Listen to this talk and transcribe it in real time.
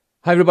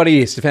Hi,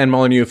 everybody. Stefan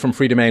Molyneux from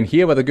Freedomain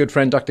here with a good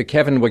friend, Dr.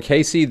 Kevin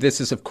Wacasey.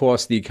 This is, of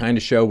course, the kind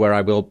of show where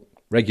I will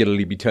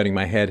regularly be turning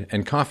my head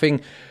and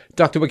coughing.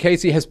 Dr.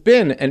 Wacasey has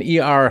been an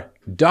ER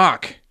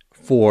doc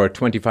for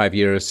 25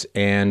 years.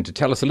 And to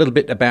tell us a little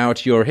bit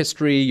about your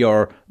history,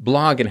 your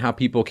blog, and how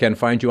people can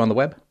find you on the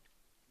web.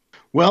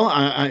 Well,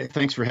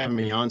 thanks for having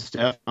me on,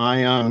 Steph.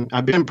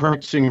 I've been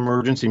practicing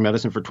emergency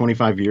medicine for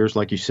 25 years,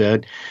 like you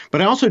said,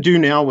 but I also do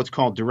now what's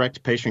called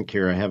direct patient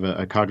care. I have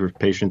a cadre of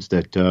patients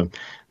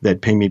that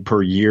pay me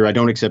per year. I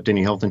don't accept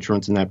any health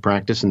insurance in that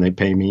practice, and they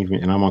pay me,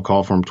 and I'm on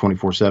call for them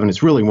 24/7.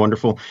 It's really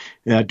wonderful.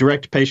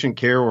 Direct patient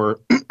care, or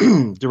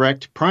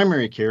direct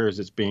primary care, as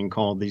it's being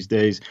called these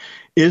days,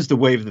 is the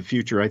wave of the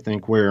future, I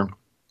think, where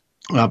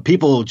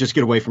people just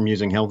get away from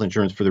using health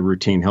insurance for the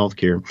routine health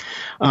care.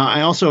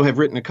 I also have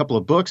written a couple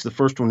of books. The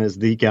first one is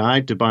The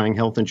Guide to Buying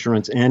Health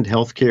Insurance and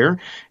Health Care.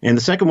 And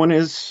the second one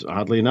is,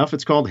 oddly enough,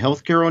 it's called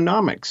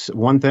Healthcareonomics,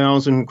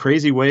 1,000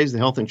 Crazy Ways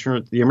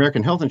the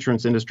American health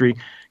insurance industry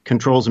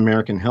controls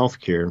American health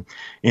care.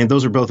 And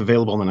those are both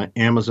available on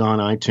Amazon,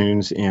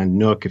 iTunes, and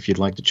Nook if you'd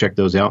like to check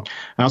those out.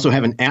 I also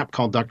have an app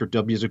called Dr.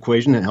 W's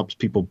Equation that helps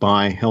people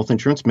buy health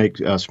insurance, make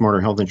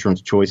smarter health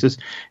insurance choices.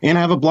 And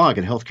I have a blog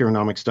at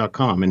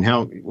healthcareonomics.com. And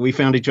how we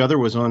found each other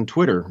was on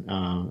Twitter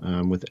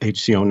with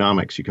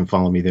HCOnomics. You can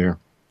follow me there.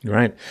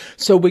 Right.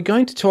 So we're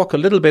going to talk a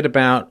little bit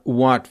about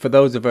what, for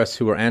those of us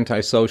who are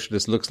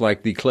anti-socialist, looks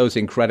like the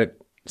closing credit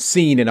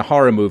scene in a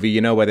horror movie, you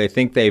know, where they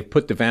think they've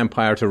put the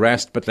vampire to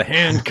rest, but the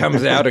hand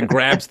comes out and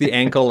grabs the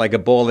ankle like a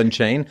ball and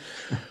chain,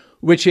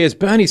 which is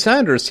Bernie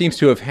Sanders seems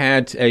to have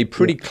had a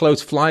pretty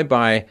close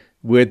flyby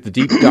with the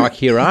deep dark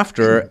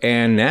hereafter,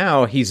 and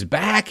now he's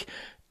back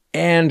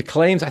and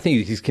claims, I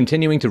think he's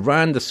continuing to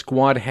run. The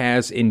squad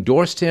has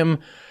endorsed him.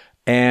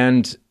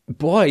 And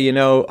boy, you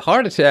know,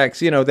 heart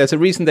attacks, you know, there's a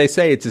reason they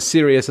say it's as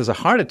serious as a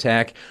heart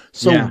attack.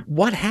 So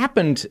What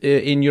happened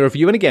in your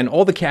view? And again,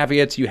 all the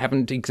caveats, you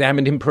haven't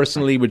examined him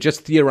personally. We're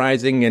just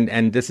theorizing,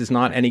 and this is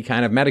not any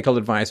kind of medical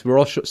advice. We're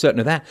all certain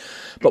of that.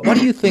 But what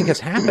do you think has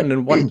happened,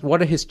 and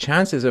what are his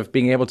chances of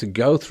being able to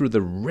go through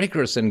the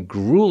rigorous and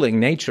grueling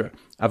nature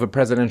of a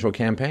presidential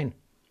campaign?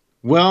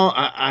 Well,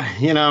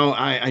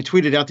 I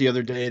tweeted out the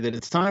other day that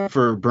it's time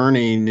for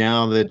Bernie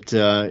now that,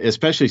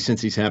 especially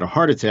since he's had a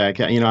heart attack,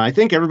 I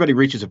think everybody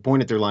reaches a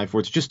point at their life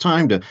where it's just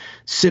time to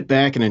sit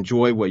back and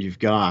enjoy what you've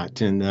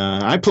got. And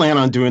I plan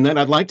on doing that.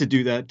 I'd like to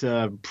do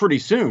that pretty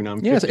soon.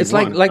 Yes, it's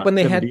like when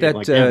they had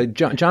that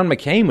John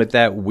McCain with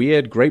that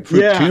weird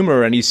grapefruit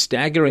tumor, and he's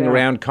staggering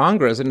around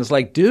Congress. And it's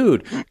like,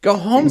 dude, go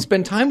home,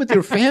 spend time with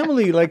your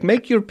family, like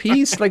make your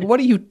peace. Like, what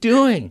are you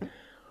doing?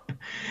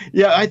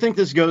 Yeah, I think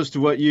this goes to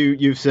what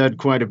you've said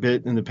quite a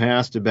bit in the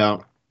past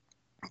about,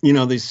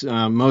 these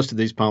most of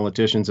these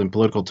politicians and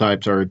political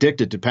types are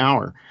addicted to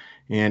power,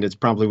 and it's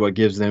probably what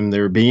gives them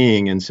their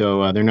being. And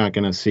so they're not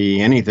going to see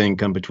anything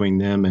come between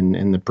them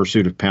and the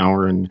pursuit of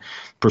power and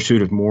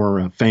pursuit of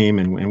more fame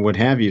and what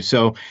have you.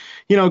 So,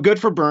 good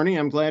for Bernie.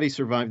 I'm glad he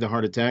survived the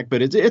heart attack,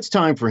 but it's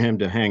time for him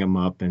to hang him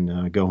up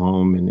and go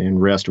home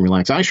and rest and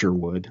relax. I sure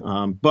would.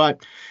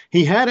 But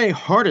he had a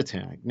heart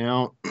attack.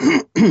 Now,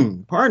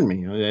 pardon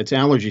me, it's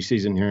allergy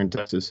season here in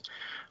Texas.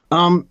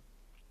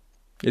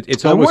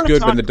 It's always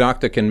good when the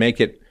doctor can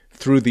make it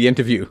through the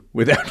interview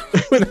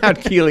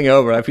without keeling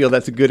over. I feel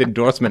that's a good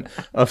endorsement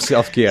of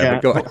self-care.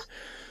 Yeah. Go ahead.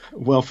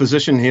 Well,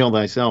 physician, heal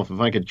thyself. If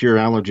I could cure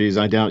allergies,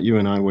 I doubt you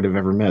and I would have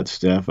ever met,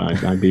 Steph.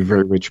 I'd be a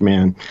very rich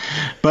man.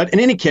 But in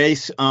any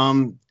case,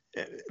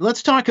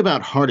 let's talk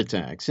about heart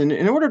attacks. And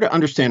in order to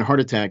understand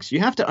heart attacks, you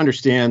have to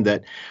understand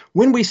that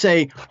when we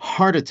say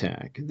heart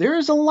attack,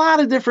 there's a lot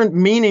of different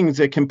meanings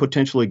that can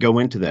potentially go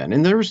into that.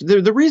 And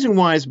the reason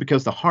why is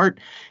because the heart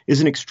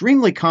is an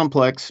extremely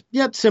complex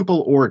yet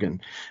simple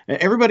organ.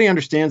 Everybody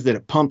understands that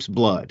it pumps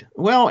blood.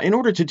 Well, in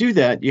order to do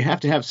that, you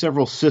have to have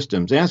several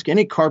systems. Ask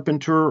any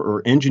carpenter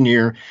or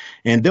engineer,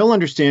 and they'll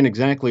understand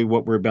exactly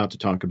what we're about to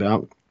talk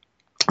about.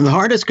 The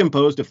heart is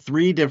composed of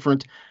three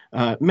different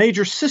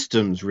major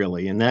systems,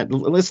 really, and that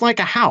it's like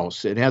a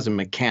house. It has a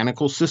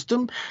mechanical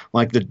system,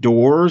 like the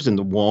doors and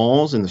the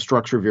walls and the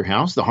structure of your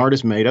house. The heart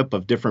is made up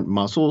of different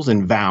muscles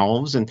and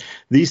valves, and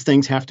these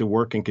things have to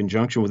work in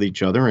conjunction with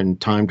each other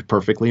and timed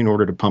perfectly in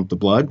order to pump the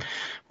blood.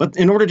 But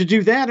in order to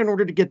do that, in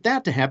order to get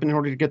that to happen, in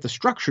order to get the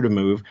structure to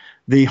move,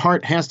 the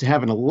heart has to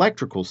have an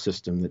electrical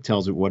system that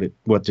tells it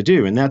what to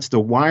do, and that's the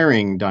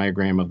wiring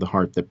diagram of the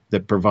heart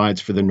that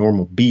provides for the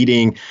normal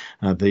beating,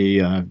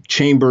 the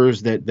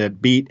chambers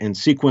that beat in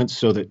sequence,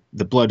 so that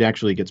the blood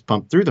actually gets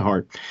pumped through the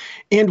heart.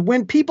 And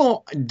when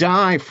people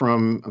die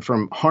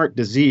from heart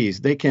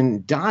disease, they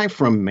can die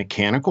from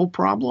mechanical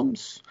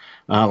problems,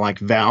 like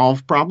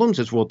valve problems,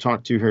 as we'll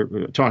talk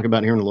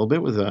about here in a little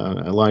bit with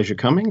Elijah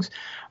Cummings.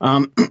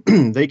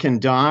 They can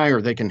die, or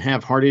they can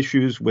have heart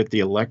issues with the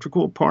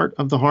electrical part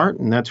of the heart,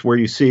 and that's where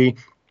you see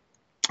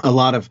a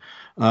lot of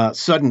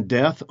Sudden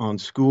death on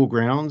school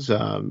grounds.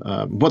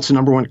 What's the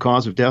number one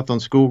cause of death on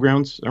school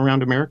grounds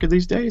around America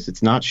these days?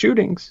 It's not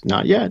shootings,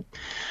 not yet,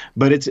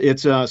 but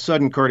it's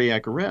sudden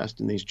cardiac arrest.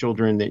 And these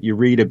children that you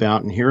read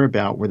about and hear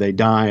about where they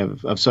die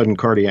of sudden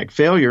cardiac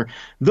failure,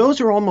 those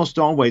are almost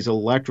always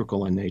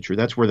electrical in nature.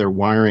 That's where their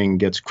wiring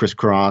gets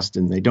crisscrossed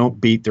and they don't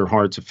beat their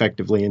hearts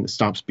effectively and it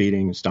stops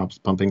beating, it stops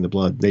pumping the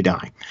blood, they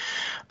die.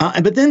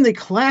 But then the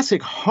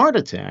classic heart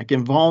attack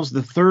involves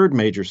the third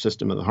major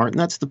system of the heart, and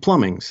that's the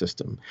plumbing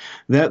system.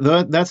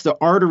 That's the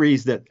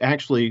arteries that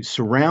actually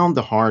surround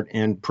the heart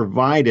and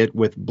provide it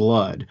with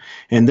blood.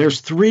 And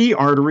there's three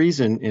arteries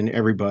in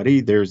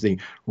everybody. There's the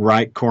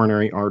right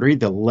coronary artery,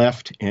 the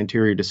left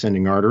anterior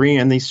descending artery,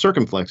 and the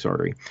circumflex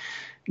artery.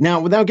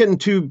 Now, without getting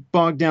too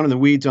bogged down in the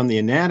weeds on the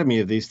anatomy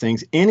of these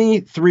things,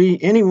 any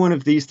one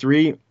of these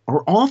three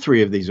or all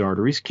three of these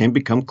arteries can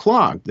become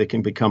clogged. They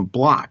can become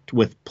blocked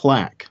with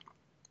plaque.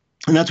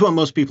 And that's what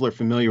most people are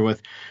familiar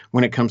with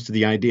when it comes to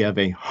the idea of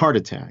a heart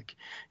attack,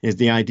 is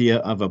the idea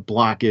of a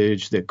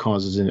blockage that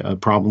causes a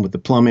problem with the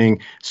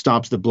plumbing,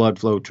 stops the blood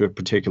flow to a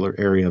particular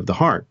area of the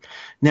heart.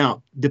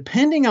 Now,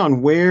 depending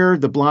on where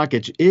the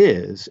blockage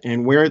is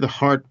and where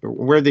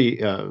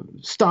the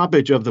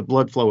stoppage of the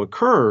blood flow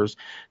occurs,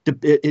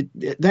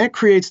 that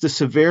creates the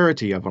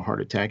severity of a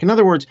heart attack. In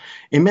other words,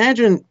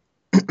 imagine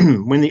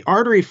when the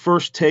artery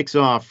first takes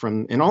off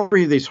and all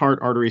three of these heart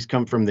arteries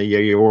come from the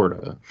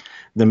aorta,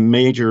 the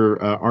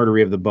major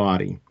artery of the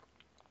body.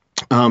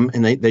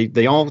 And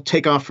they all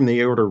take off from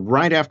the aorta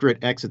right after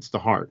it exits the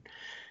heart.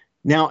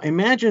 Now,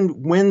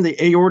 imagine when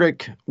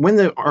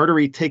the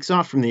artery takes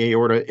off from the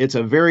aorta, it's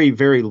a very,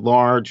 very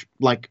large,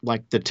 like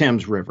the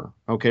Thames River,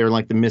 okay, or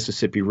like the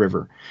Mississippi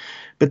River.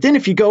 But then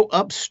if you go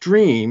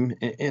upstream,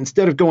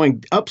 instead of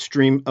going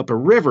upstream up a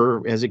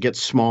river, as it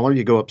gets smaller,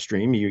 you go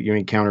upstream, you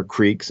encounter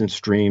creeks and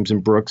streams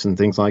and brooks and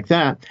things like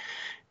that.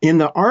 In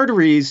the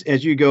arteries,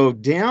 as you go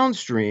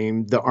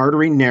downstream, the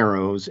artery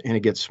narrows and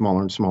it gets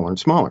smaller and smaller and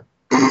smaller.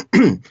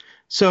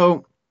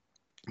 So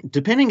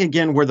depending,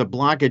 again, where the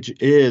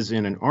blockage is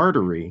in an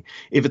artery,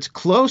 if it's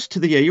close to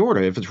the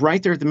aorta, if it's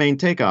right there at the main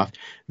takeoff,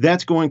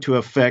 that's going to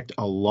affect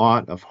a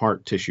lot of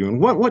heart tissue. And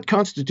what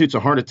constitutes a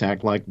heart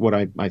attack, like what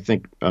I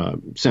think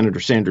Senator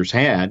Sanders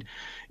had,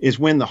 is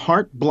when the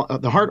heart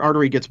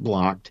artery gets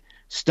blocked,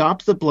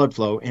 stops the blood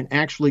flow, and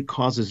actually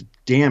causes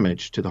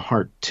damage to the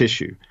heart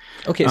tissue.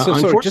 Okay, so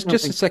sorry, just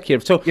a sec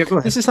here. So yeah,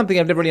 this is something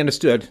I've never really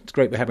understood. It's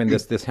great we're having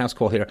this house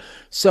call here.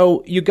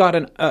 So you got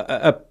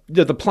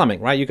the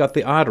plumbing, right? You got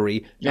the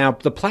artery. Yeah. Now,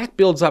 the plaque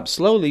builds up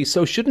slowly,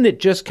 so shouldn't it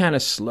just kind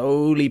of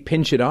slowly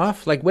pinch it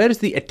off? Like, where does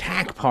the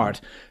attack part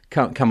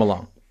come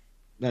along?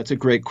 That's a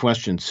great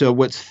question. So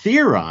what's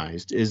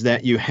theorized is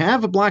that you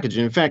have a blockage.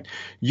 And in fact,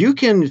 you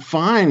can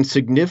find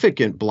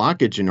significant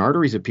blockage in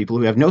arteries of people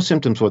who have no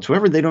symptoms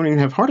whatsoever. They don't even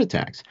have heart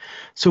attacks.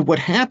 So what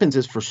happens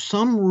is, for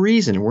some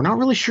reason, and we're not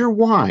really sure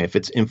why, if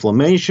it's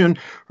inflammation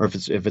or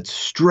if it's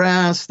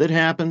stress that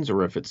happens,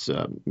 or if it's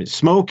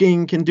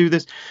smoking can do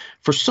this,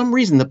 for some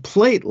reason, the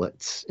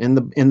platelets in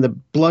the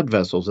blood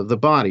vessels of the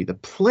body, the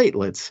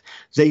platelets,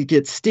 they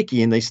get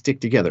sticky and they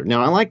stick together.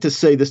 Now, I like to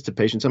say this to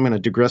patients. I'm going to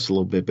digress a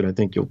little bit, but I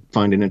think you'll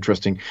find it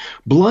interesting.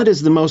 Blood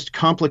is the most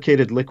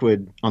complicated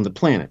liquid on the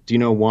planet. Do you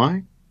know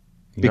why?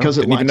 Because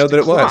it likes to clot. Didn't even know that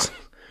it was.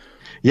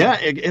 Yeah,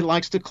 it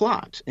likes to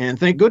clot. And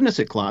thank goodness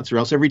it clots, or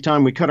else every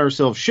time we cut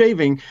ourselves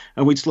shaving,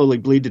 we'd slowly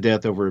bleed to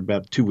death over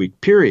about a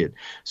 2-week period.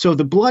 So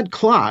the blood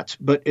clots,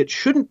 but it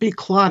shouldn't be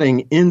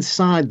clotting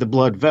inside the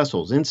blood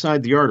vessels,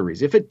 inside the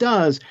arteries. If it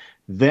does,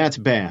 that's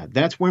bad.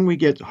 That's when we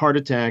get heart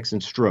attacks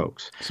and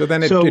strokes. So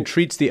then it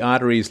treats the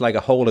arteries like a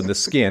hole in the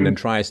skin and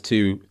tries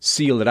to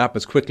seal it up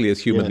as quickly as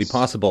humanly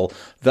possible,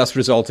 thus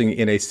resulting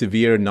in a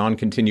severe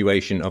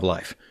non-continuation of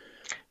life.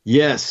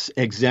 Yes,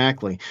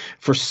 exactly.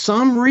 For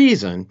some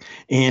reason,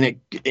 and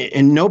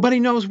nobody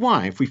knows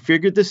why. If we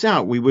figured this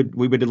out, we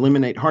would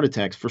eliminate heart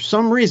attacks. For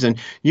some reason,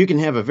 you can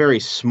have a very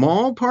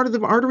small part of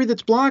the artery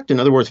that's blocked. In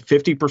other words,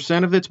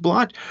 50% of it's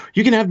blocked.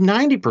 You can have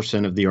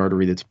 90% of the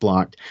artery that's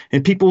blocked,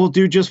 and people will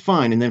do just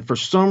fine. And then for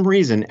some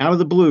reason, out of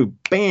the blue,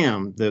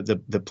 bam, the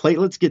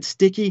platelets get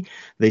sticky.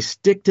 They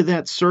stick to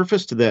that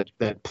surface, to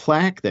that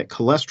plaque, that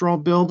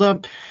cholesterol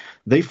buildup.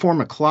 They form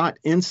a clot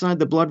inside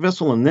the blood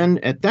vessel. And then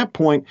at that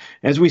point,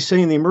 as we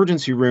say in the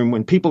emergency room,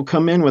 when people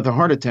come in with a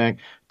heart attack,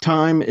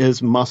 time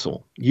is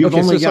muscle. You've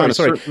only got a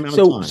certain amount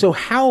of time. So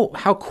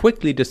how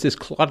quickly does this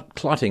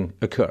clotting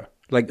occur?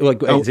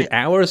 Is it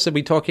hours? Are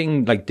we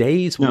talking like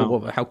days? No.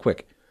 How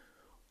quick?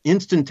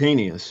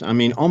 Instantaneous. I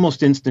mean,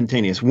 almost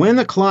instantaneous. When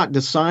the clot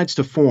decides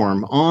to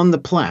form on the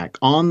plaque,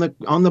 on the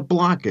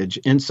blockage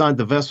inside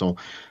the vessel,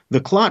 the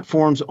clot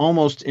forms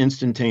almost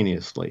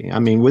instantaneously. I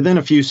mean, within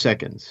a few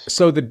seconds.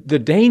 So the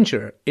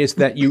danger is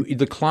that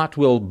the clot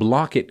will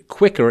block it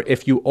quicker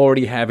if you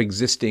already have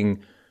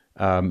existing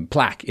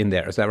plaque in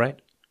there. Is that right?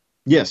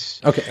 Yes.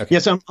 Okay, okay.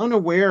 Yes, I'm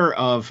unaware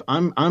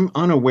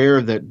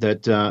that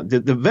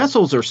the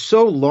vessels are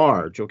so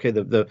large. Okay,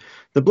 the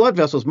blood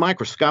vessels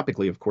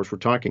microscopically, of course, we're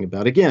talking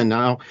about. Again,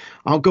 now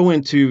I'll go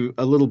into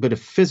a little bit of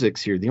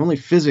physics here. The only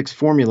physics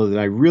formula that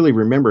I really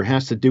remember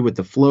has to do with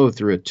the flow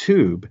through a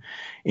tube.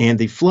 And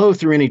the flow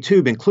through any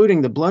tube,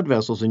 including the blood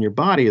vessels in your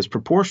body, is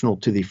proportional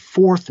to the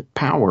fourth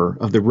power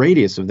of the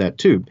radius of that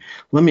tube.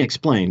 Let me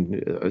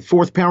explain.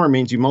 Fourth power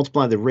means you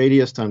multiply the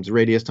radius times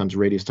radius times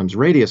radius times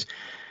radius.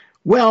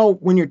 Well,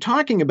 when you're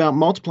talking about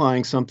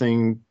multiplying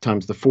something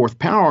times the fourth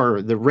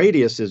power, the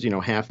radius is,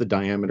 half the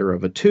diameter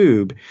of a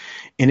tube.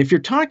 And if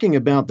you're talking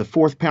about the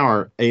fourth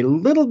power, a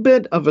little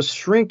bit of a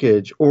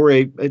shrinkage or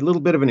a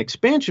little bit of an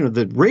expansion of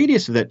the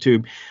radius of that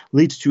tube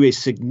leads to a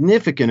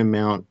significant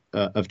amount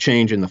of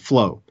change in the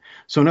flow.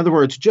 So in other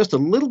words, just a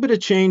little bit of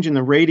change in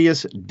the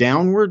radius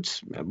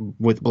downwards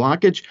with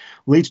blockage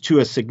leads to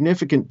a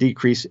significant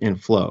decrease in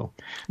flow.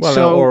 Well,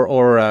 so,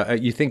 or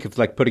you think of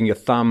like putting your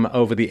thumb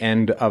over the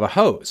end of a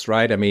hose,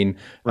 right? I mean,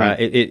 right.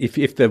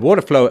 If the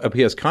water flow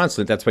appears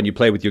constant, that's when you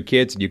play with your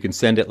kids and you can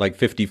send it like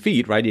 50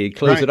 feet, right? You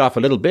close it off a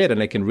little bit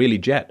and it can really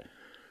jet.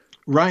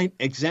 Right,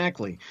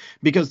 exactly.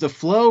 Because the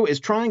flow is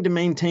trying to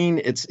maintain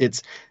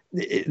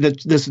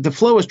the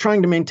flow is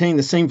trying to maintain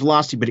the same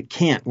velocity, but it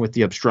can't with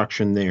the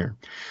obstruction there.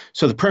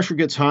 So the pressure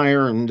gets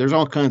higher, and there's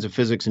all kinds of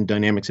physics and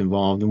dynamics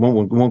involved, and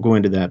won't go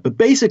into that. But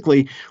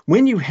basically,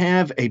 when you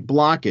have a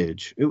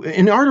blockage,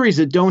 in arteries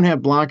that don't have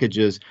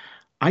blockages,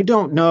 I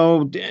don't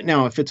know.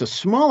 Now, if it's a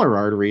smaller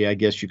artery, I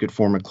guess you could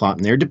form a clot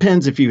in there.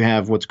 Depends if you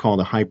have what's called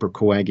a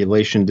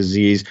hypercoagulation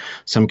disease,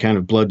 some kind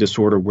of blood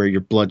disorder where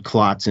your blood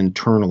clots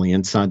internally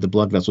inside the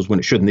blood vessels when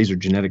it shouldn't. These are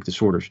genetic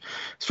disorders.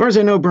 As far as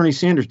I know, Bernie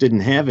Sanders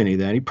didn't have any of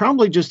that. He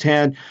probably just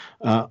had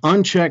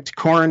unchecked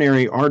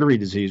coronary artery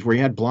disease where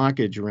he had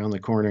blockage around the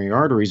coronary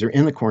arteries or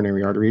in the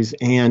coronary arteries.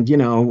 And,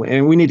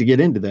 and we need to get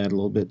into that a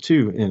little bit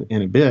too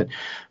in a bit.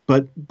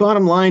 But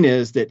bottom line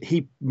is that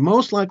he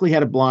most likely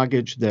had a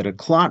blockage that a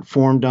clot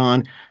formed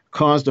on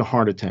caused a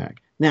heart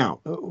attack. Now,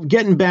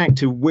 getting back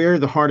to where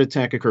the heart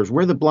attack occurs,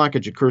 where the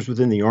blockage occurs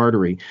within the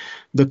artery,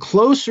 the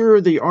closer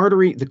the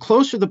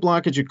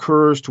blockage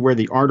occurs to where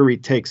the artery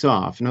takes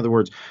off. In other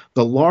words,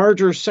 the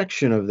larger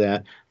section of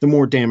that, the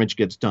more damage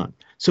gets done.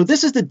 So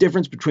this is the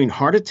difference between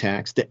heart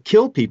attacks that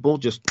kill people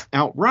just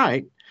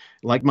outright,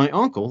 like my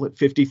uncle at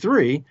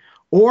 53,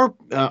 or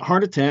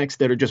heart attacks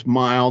that are just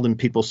mild and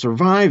people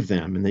survive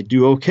them and they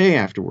do okay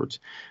afterwards.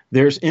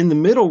 There's in the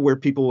middle where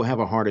people will have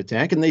a heart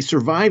attack and they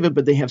survive it,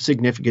 but they have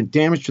significant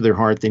damage to their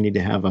heart. They need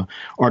to have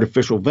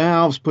artificial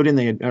valves put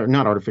in.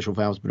 Not artificial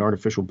valves, but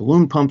artificial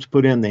balloon pumps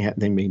put in.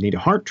 They may need a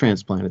heart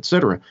transplant, et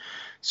cetera.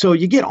 So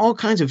you get all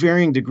kinds of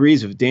varying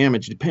degrees of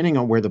damage depending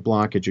on where the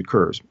blockage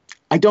occurs.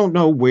 I don't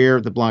know where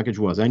the blockage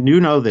was. I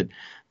do know that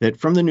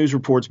from the news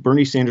reports,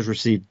 Bernie Sanders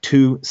received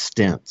 2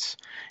 stents.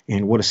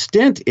 And what a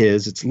stent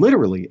is, it's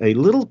literally a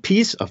little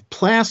piece of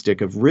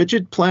plastic, of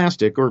rigid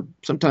plastic, or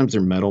sometimes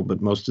they're metal,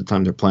 but most of the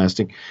time they're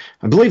plastic.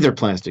 I believe they're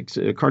plastics.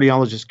 A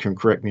cardiologist can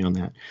correct me on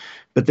that.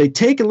 But they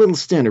take a little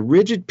stent, a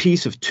rigid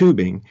piece of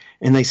tubing,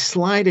 and they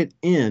slide it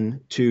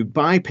in to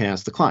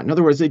bypass the clot. In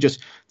other words, they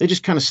just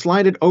kind of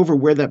slide it over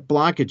where that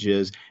blockage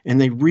is,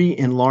 and they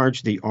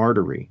re-enlarge the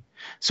artery.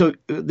 So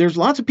there's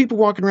lots of people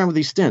walking around with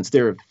these stents.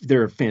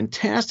 They're a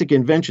fantastic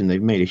invention.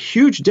 They've made a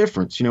huge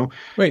difference.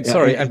 Wait,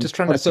 sorry, I'm just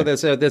trying to. So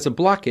there's a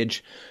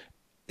blockage.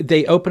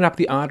 They open up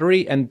the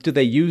artery, and do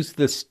they use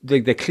this?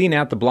 They clean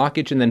out the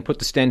blockage and then put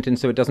the stent in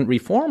so it doesn't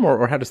reform,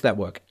 or how does that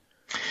work?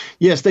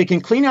 Yes, they can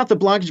clean out the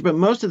blockage, but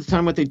most of the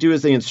time what they do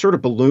is they insert a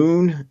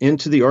balloon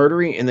into the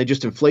artery and they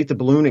just inflate the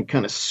balloon and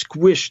kind of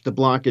squish the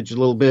blockage a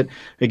little bit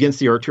against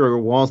the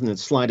arterial walls and then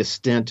slide a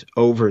stent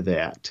over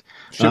that.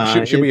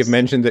 Should we have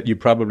mentioned that you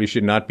probably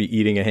should not be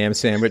eating a ham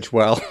sandwich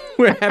while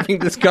we're having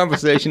this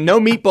conversation? No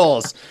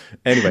meatballs.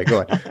 Anyway,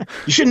 go on.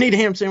 You shouldn't eat a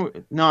ham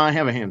sandwich. No, I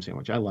have a ham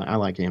sandwich. I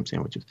like ham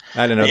sandwiches.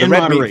 I don't know. The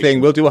red meat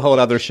thing, we'll do a whole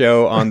other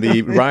show on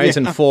the rise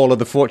and fall of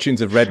the fortunes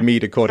of red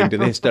meat according to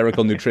the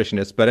hysterical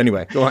nutritionist. But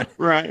anyway, go on.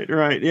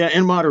 Right. Yeah,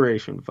 in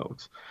moderation,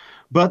 folks.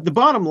 But the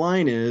bottom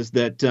line is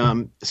that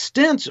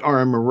stents are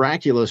a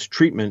miraculous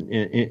treatment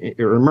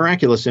or a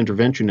miraculous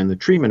intervention in the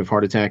treatment of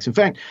heart attacks. In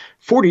fact,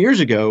 40 years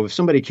ago, if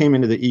somebody came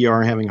into the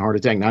ER having a heart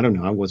attack, and I don't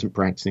know, I wasn't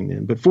practicing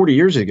then, but 40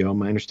 years ago,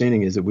 my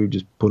understanding is that we would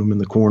just put them in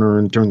the corner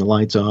and turn the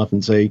lights off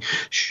and say,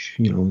 shh,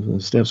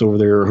 Steph's over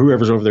there or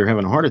whoever's over there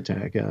having a heart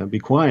attack, be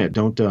quiet,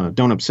 don't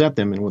upset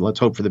them, and let's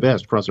hope for the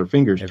best, cross our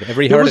fingers.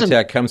 Every heart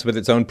attack comes with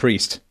its own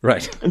priest,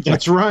 right?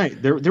 That's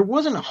right. There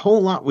wasn't a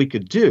whole lot we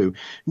could do.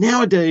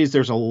 Nowadays,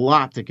 there's a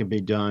lot that can be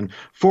done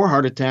for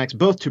heart attacks,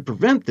 both to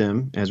prevent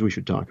them, as we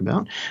should talk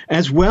about,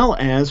 as well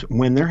as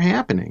when they're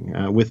happening.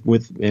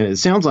 It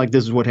sounds like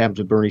this is what happened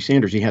to Bernie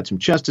Sanders. He had some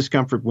chest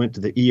discomfort, went to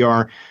the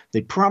ER.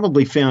 They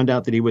probably found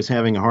out that he was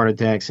having a heart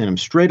attack, sent him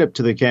straight up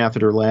to the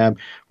catheter lab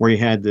where he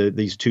had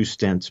these 2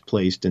 stents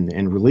placed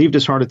and relieved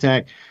his heart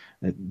attack.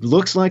 It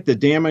looks like the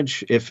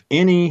damage, if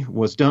any,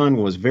 was done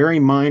was very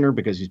minor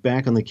because he's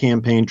back on the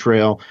campaign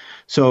trail.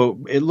 So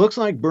it looks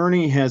like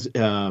Bernie has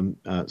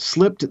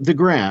slipped the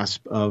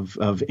grasp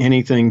of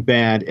anything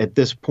bad at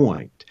this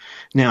point.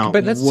 Now,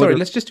 but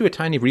let's just do a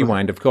tiny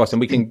rewind, of course,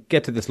 and we can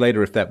get to this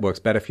later if that works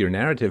better for your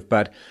narrative.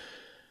 But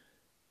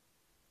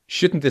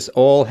shouldn't this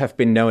all have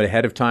been known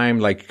ahead of time?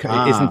 Like,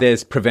 isn't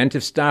this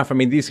preventive stuff? I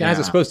mean, these guys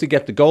are supposed to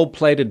get the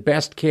gold-plated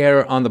best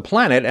care on the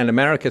planet, and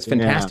America's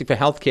fantastic for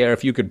healthcare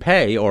if you could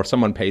pay, or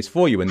someone pays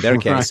for you in their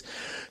case.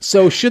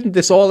 So shouldn't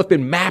this all have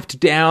been mapped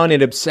down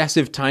in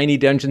obsessive, tiny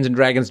Dungeons and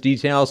Dragons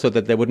detail so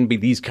that there wouldn't be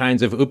these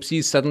kinds of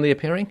oopsies suddenly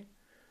appearing?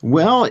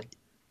 Well,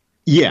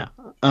 yeah.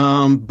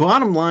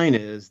 Bottom line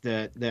is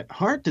that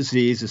heart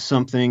disease is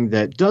something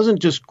that doesn't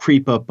just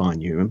creep up on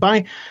you. And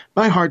by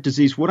heart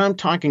disease, what I'm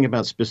talking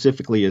about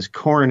specifically is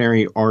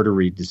coronary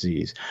artery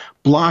disease,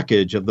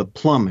 blockage of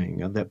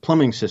that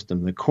plumbing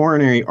system, the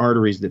coronary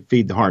arteries that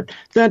feed the heart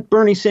that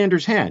Bernie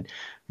Sanders had.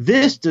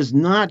 This does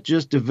not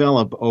just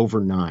develop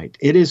overnight.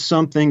 It is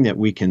something that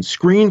we can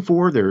screen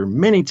for. There are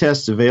many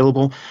tests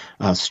available,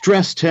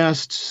 stress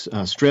tests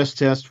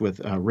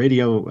with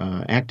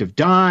radioactive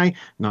dye,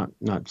 not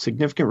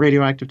significant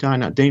radioactive dye,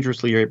 not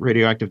dangerously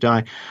radioactive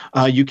dye.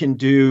 You can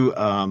do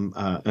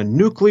a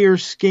nuclear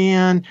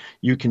scan.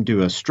 You can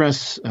do a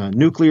stress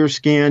nuclear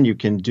scan. You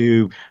can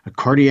do a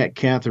cardiac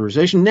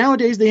catheterization.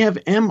 Nowadays, they have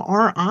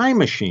MRI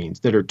machines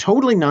that are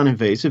totally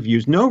non-invasive,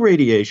 use no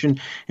radiation,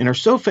 and are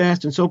so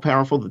fast and so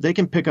powerful that they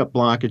can pick up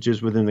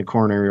blockages within the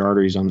coronary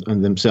arteries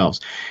on themselves.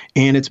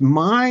 And it's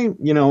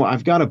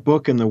I've got a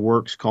book in the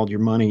works called Your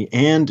Money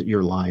and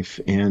Your Life.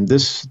 And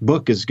this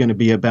book is going to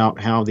be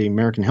about how the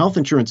American health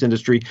insurance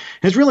industry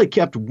has really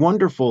kept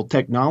wonderful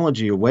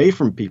technology away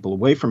from people,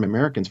 away from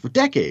Americans for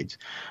decades,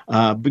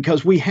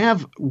 because we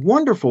have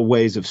wonderful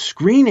ways of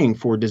screening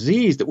for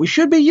disease that we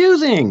should be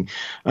using.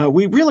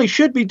 We really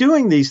should be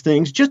doing these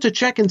things just to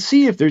check and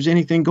see if there's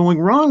anything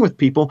going wrong with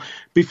people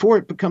before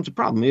it becomes a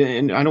problem.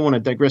 And I don't want to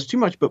digress too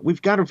much, but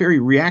we've got a very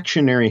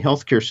reactionary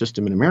healthcare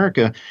system in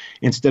America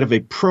instead of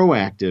a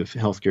proactive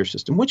healthcare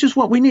system, which is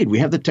what we need. We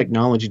have the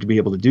technology to be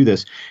able to do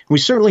this. We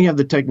certainly have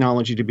the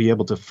technology to be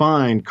able to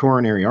find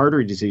coronary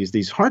artery disease,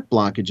 these heart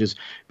blockages,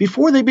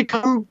 before they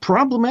become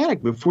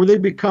problematic, before they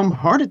become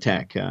heart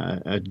attack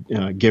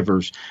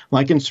givers,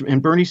 like in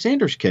Bernie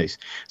Sanders' case.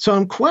 So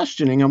I'm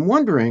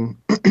wondering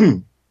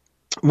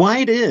why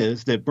it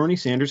is that Bernie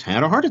Sanders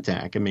had a heart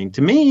attack. I mean,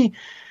 to me,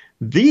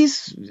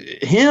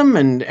 him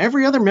and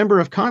every other member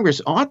of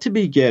Congress ought to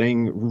be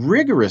getting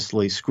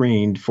rigorously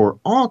screened for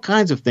all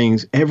kinds of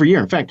things every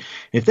year. In fact,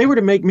 if they were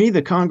to make me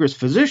the Congress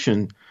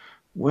physician,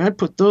 well, I'd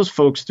put those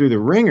folks through the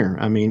ringer.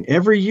 I mean,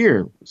 every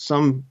year,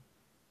 some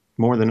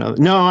more than others.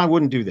 No, I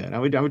wouldn't do that. I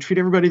would treat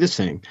everybody the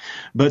same.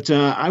 But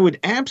I would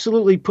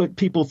absolutely put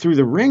people through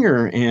the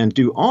ringer and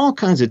do all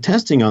kinds of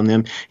testing on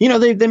them. You know,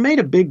 they made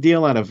a big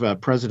deal out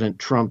of President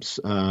Trump's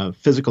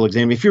physical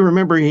exam. If you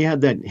remember, he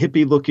had that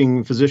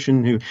hippie-looking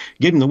physician who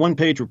gave him the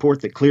one-page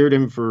report that cleared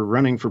him for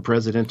running for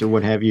president or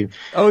what have you.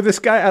 Oh, this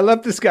guy. I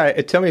love this guy.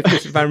 Tell me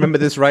if I remember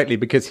this rightly,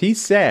 because he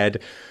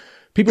said...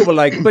 People were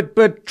like,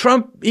 but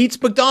Trump eats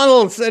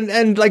McDonald's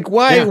and like,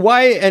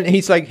 why? And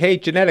he's like, hey,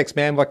 genetics,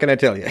 man, what can I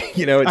tell you?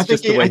 You know, it's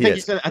just the way he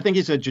is. I think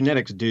he's a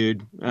genetics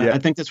dude. I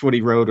think that's what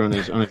he wrote on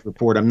his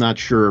report. I'm not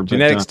sure.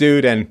 Genetics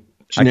dude, and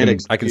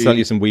I can sell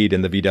you some weed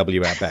in the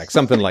VW Outback,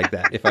 something like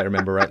that, if I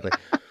remember rightly.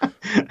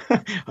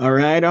 All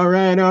right.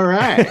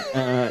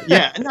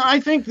 I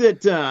think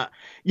that.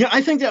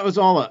 I think that was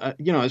all,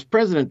 as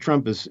President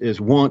Trump is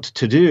wont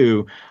to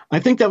do, I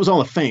think that was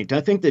all a feint.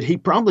 I think that he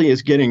probably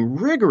is getting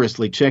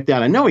rigorously checked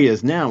out. I know he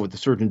is now with the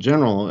Surgeon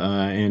General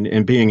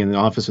and being in the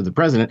office of the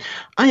president.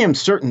 I am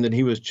certain that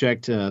he was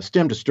checked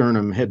stem to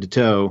sternum, head to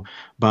toe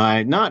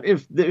by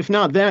if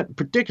not that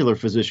particular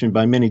physician,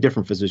 by many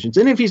different physicians.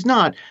 And if he's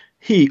not,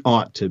 he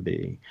ought to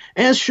be,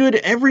 as should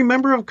every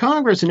member of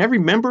Congress and every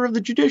member of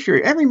the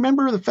judiciary, every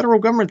member of the federal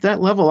government at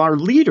that level. Our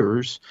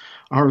leaders,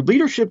 our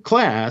leadership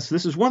class,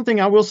 this is one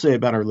thing I will say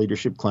about our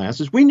leadership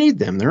class, is we need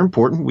them. They're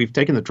important. We've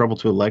taken the trouble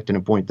to elect and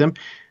appoint them.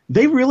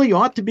 They really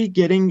ought to be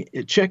getting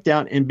checked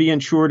out and be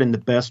insured in the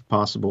best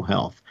possible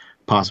health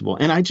possible.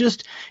 And I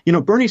just,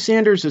 Bernie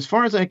Sanders, as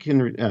far as I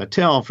can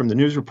tell from the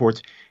news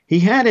reports, he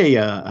had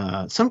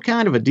some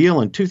kind of a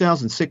deal in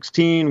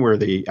 2016 where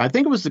I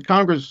think it was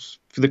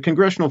the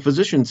congressional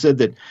physician said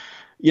that,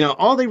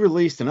 all they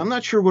released, and I'm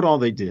not sure what all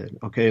they did,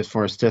 okay, as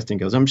far as testing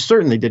goes. I'm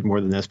certain they did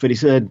more than this, but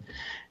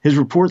his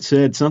report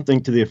said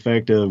something to the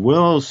effect of,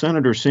 well,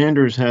 Senator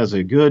Sanders has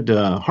a good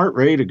heart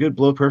rate, a good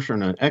blood pressure,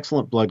 and an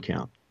excellent blood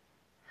count.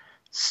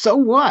 So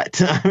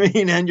what? I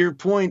mean, and your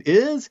point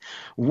is,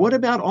 what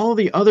about all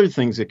the other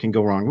things that can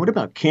go wrong? What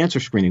about cancer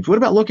screenings? What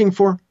about looking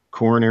for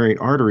coronary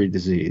artery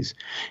disease.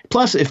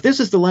 Plus, if this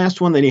is the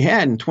last one that he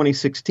had in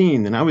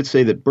 2016, then I would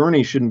say that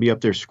Bernie shouldn't be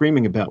up there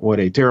screaming about what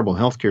a terrible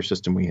healthcare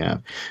system we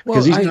have.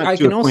 Well, I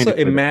can also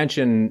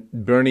imagine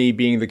Bernie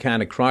being the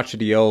kind of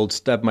crotchety old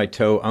stub my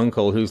toe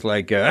uncle who's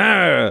like,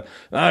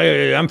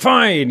 I'm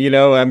fine, you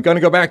know, I'm going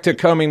to go back to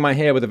combing my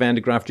hair with a Van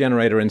de Graaff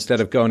generator instead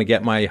of going to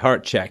get my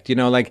heart checked. You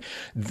know, like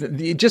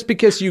just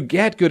because you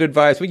get good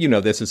advice, well, you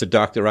know this as a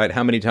doctor, right?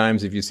 How many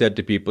times have you said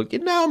to people, you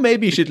know,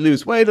 maybe you should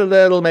lose weight a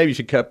little, maybe you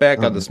should cut back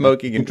on the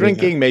smoking and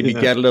drinking, maybe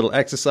get a little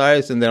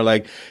exercise, and they're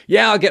like,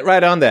 yeah, I'll get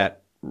right on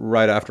that,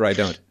 right after I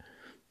don't.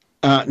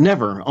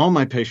 Never. All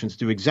my patients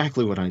do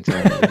exactly what I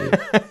tell them to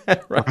do.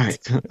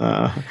 Right.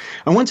 I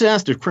once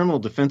asked a criminal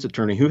defense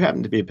attorney who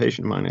happened to be a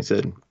patient of mine, I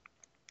said,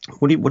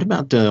 what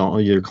about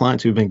all your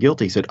clients who've been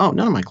guilty? He said, oh,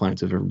 none of my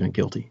clients have ever been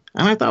guilty.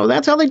 And I thought, well,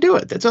 that's how they do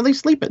it. That's how they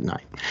sleep at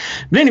night.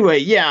 But anyway,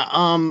 yeah,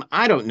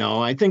 I don't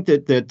know. I think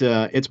that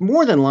it's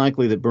more than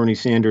likely that Bernie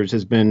Sanders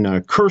has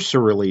been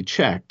cursorily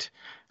checked.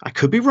 I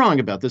could be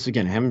wrong about this.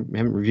 Again, I haven't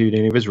reviewed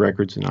any of his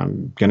records, and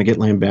I'm going to get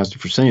lambasted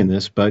for saying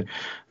this. But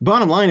the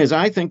bottom line is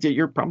I think that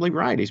you're probably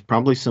right. He's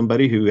probably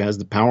somebody who has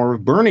the power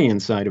of Bernie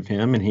inside of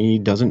him, and he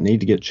doesn't need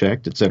to get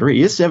checked, et cetera.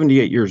 He is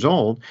 78 years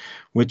old,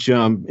 which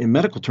in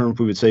medical terms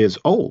we would say is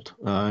old.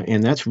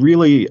 And that's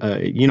really,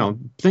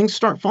 things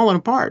start falling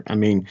apart. I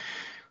mean,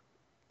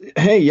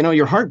 hey, you know,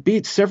 your heart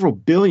beats several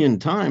billion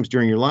times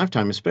during your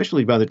lifetime,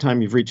 especially by the time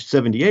you've reached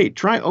 78.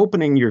 Try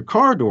opening your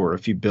car door a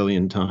few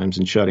billion times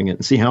and shutting it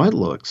and see how it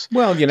looks.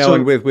 Well, you know,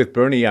 and with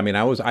Bernie, I mean,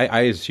 I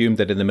assumed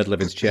that in the middle of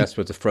his chest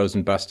was a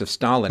frozen bust of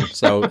Stalin.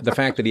 So the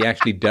fact that he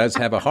actually does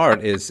have a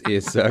heart is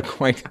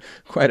quite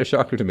a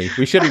shocker to me.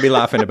 We shouldn't be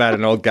laughing about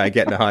an old guy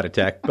getting a heart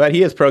attack, but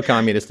he is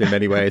pro-communist in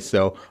many ways.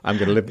 So I'm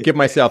going to give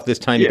myself this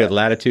tiny bit of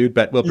latitude,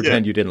 but we'll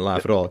pretend you didn't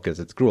laugh at all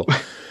because it's cruel.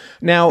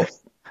 Now,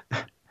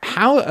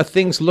 how are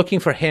things looking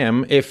for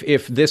him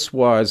if this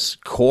was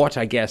caught,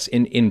 I guess,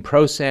 in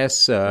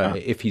process,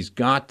 if he's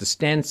got the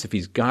stents, if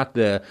he's got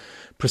the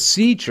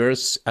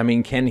procedures? I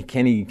mean, can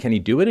he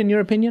do it in your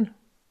opinion?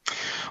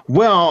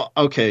 Well,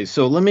 okay,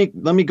 so let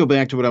me go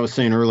back to what I was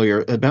saying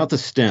earlier about the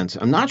stents.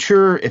 I'm not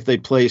sure if they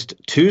placed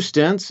two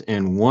stents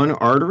in one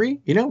artery,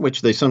 you know,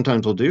 which they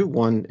sometimes will do,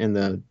 one in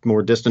the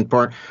more distant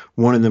part,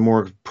 one in the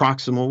more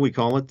proximal, we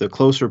call it, the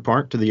closer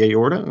part to the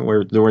aorta,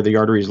 where the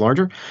artery is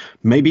larger.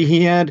 Maybe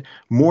he had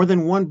more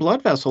than one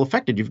blood vessel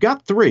affected. You've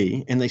got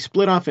three, and they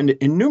split off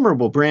into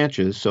innumerable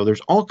branches, so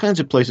there's all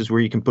kinds of places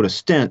where you can put a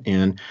stent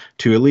in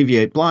to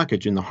alleviate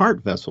blockage in the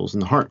heart vessels,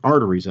 in the heart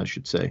arteries, I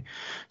should say.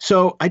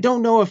 So I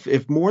don't know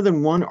if more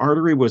than one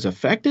artery was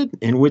affected,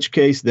 in which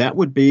case that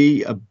would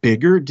be a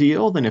bigger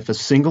deal than if a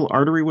single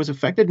artery was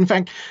affected. In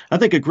fact, I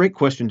think a great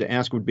question to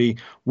ask would be,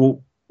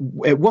 well,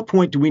 at what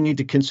point do we need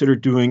to consider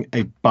doing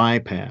a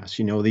bypass?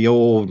 You know, the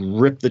old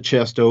rip the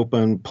chest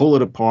open, pull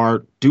it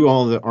apart, do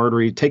all the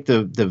artery, take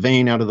the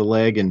vein out of the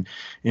leg and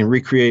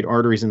recreate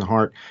arteries in the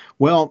heart.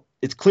 Well,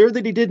 it's clear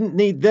that he didn't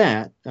need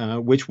that,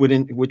 which would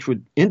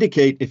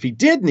indicate if he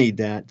did need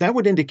that, that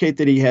would indicate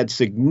that he had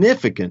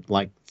significant,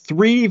 like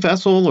three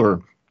vessel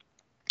or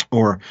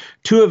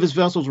two of his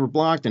vessels were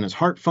blocked and his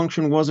heart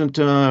function wasn't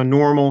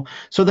normal.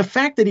 So the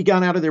fact that he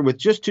got out of there with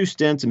just two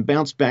stents and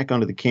bounced back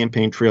onto the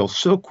campaign trail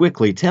so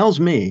quickly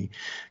tells me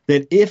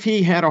that if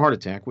he had a heart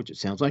attack, which it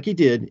sounds like he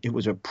did, it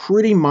was a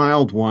pretty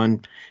mild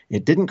one.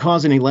 It didn't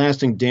cause any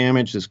lasting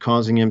damage that's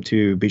causing him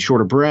to be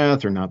short of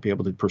breath or not be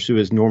able to pursue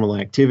his normal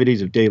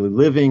activities of daily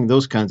living,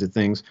 those kinds of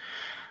things.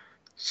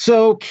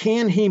 So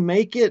can he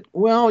make it?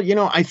 Well, you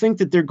know, I think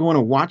that they're going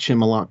to watch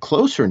him a lot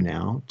closer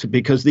now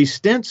because these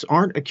stents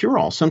aren't a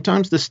cure-all.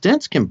 Sometimes the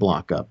stents can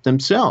block up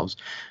themselves.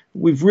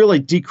 We've really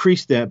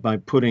decreased that by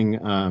putting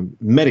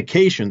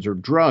medications or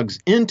drugs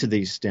into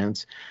these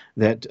stents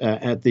that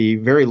at the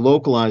very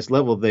localized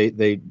level,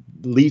 they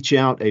leach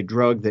out a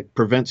drug that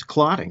prevents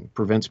clotting,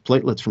 prevents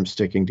platelets from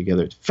sticking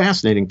together. It's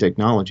fascinating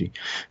technology.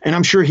 And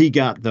I'm sure he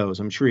got those.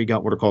 I'm sure he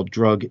got what are called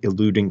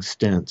drug-eluting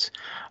stents.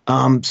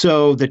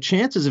 So the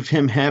chances of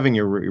him having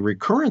a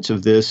recurrence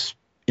of this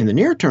in the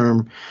near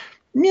term,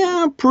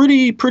 yeah,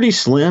 pretty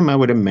slim, I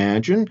would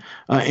imagine.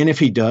 And if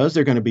he does,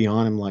 they're going to be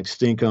on him like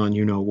stink on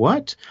you know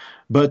what,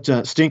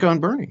 but stink on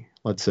Bernie,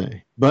 let's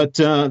say. But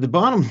the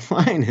bottom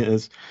line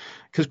is,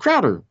 because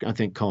Crowder, I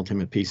think, called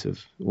him a piece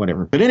of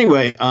whatever. But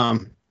anyway,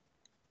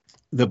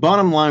 the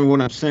bottom line,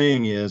 what I'm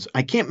saying is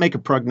I can't make a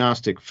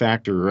prognostic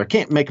factor, or I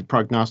can't make a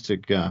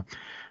prognostic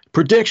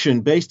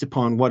prediction based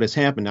upon what has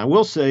happened. I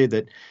will say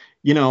that,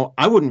 you know,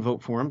 I wouldn't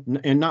vote for him,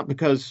 and not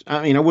because,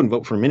 I mean, I wouldn't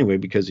vote for him anyway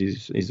because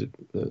he's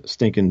a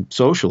stinking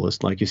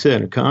socialist, like you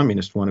said, a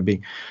communist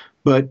wannabe.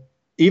 But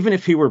even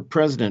if he were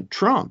President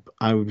Trump,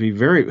 I would be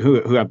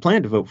who I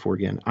plan to vote for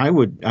again. I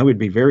would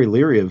be very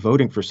leery of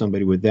voting for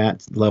somebody with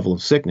that level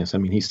of sickness. I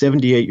mean, he's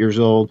 78 years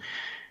old.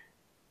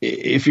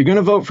 If you're going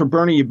to vote for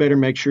Bernie, you better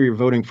make sure you're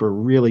voting for a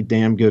really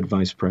damn good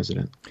vice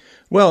president.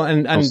 Well,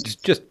 and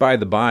just by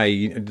the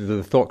by,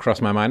 the thought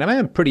crossed my mind. I mean,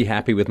 I'm pretty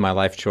happy with my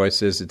life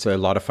choices. It's a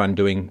lot of fun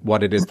doing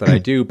what it is that I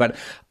do. But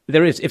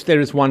If there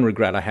is one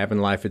regret I have in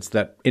life, it's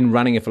that in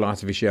running a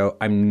philosophy show,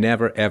 I'm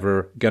never,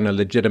 ever going to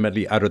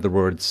legitimately utter the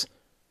words,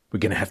 we're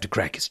going to have to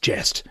crack his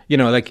chest.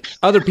 Like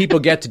other people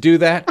get to do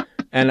that.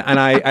 And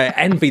I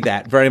envy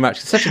that very much.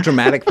 It's such a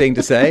dramatic thing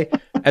to say,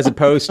 as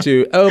opposed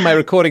to, oh, my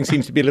recording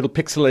seems to be a little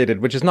pixelated,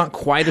 which is not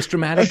quite as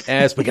dramatic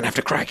as we're going to have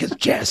to crack his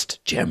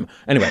chest, Jim.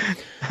 Anyway.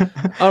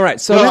 All right.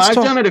 So I've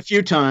done it a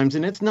few times,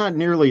 and it's not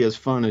nearly as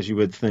fun as you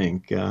would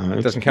think.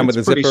 It doesn't come with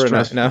a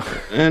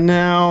zipper.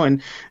 No.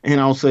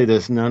 And I'll say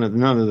this, none of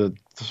the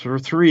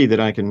three that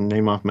I can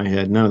name off my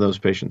head, none of those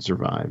patients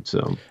survived.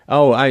 So,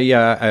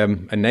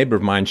 a neighbor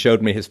of mine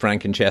showed me his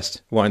Franken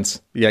chest once.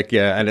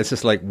 And it's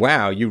just like,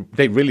 wow,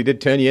 they really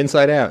did turn you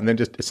inside out and then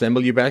just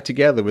assemble you back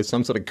together with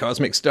some sort of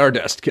cosmic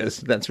stardust, because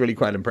that's really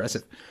quite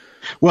impressive.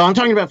 Well, I'm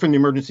talking about from the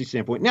emergency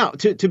standpoint. Now,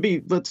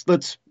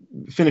 let's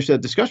finish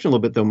that discussion a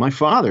little bit, though. My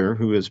father,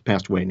 who has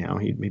passed away now,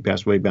 he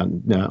passed away about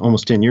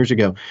almost 10 years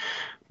ago.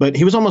 But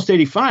he was almost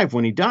 85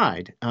 when he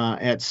died.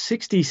 At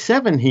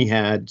 67, he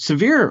had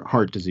severe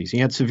heart disease. He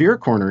had severe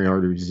coronary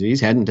artery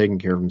disease, hadn't taken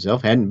care of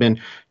himself, hadn't been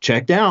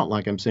checked out.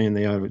 Like I'm saying,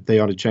 they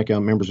ought to check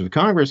out members of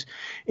Congress.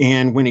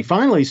 And when he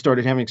finally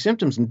started having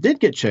symptoms and did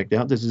get checked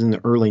out, this is in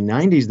the early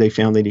 90s, they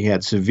found that he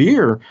had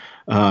severe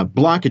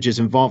blockages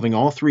involving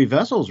all three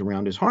vessels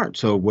around his heart.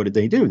 So what did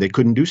they do? They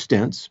couldn't do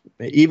stents.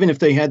 Even if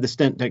they had the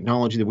stent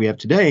technology that we have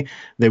today,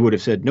 they would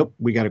have said, nope,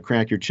 we got to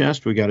crack your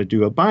chest. We got to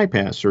do a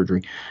bypass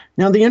surgery.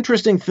 Now, the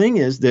interesting thing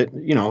is that,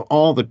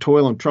 all the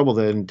toil and trouble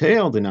that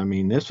entailed, and I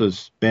mean, this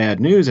was bad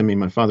news. I mean,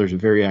 my father's a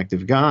very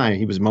active guy.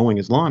 He was mowing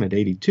his lawn at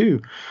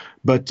 82.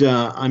 But,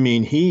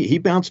 he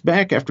bounced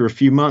back after a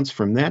few months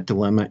from that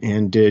dilemma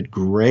and did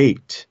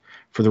great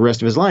for the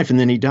rest of his life. And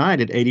then he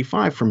died at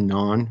 85 from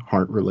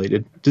non-heart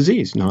related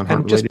disease,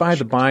 And just by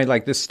the by,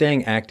 like this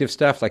staying active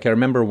stuff, like I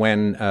remember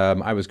when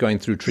I was going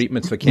through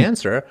treatments for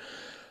cancer,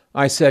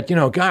 I said,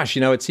 gosh,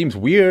 it seems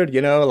weird,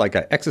 like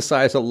I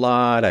exercise a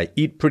lot, I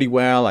eat pretty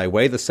well, I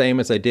weigh the same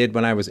as I did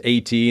when I was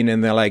 18.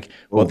 And they're like,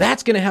 well,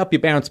 that's going to help you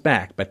bounce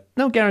back. But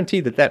no guarantee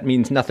that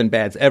means nothing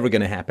bad's ever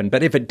going to happen.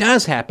 But if it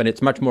does happen,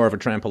 it's much more of a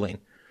trampoline.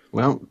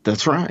 Well,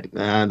 that's right.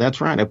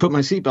 That's right. I put my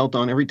seatbelt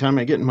on every time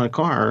I get in my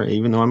car,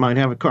 even though I might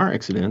have a car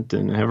accident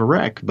and have a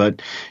wreck.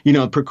 But,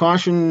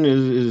 precaution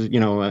is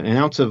an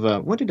ounce of,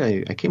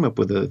 I came up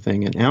with a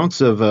thing, an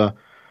ounce of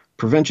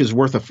prevention's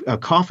worth a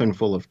coffin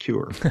full of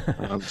cure.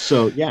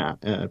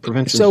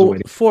 Prevention. So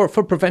for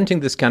preventing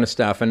this kind of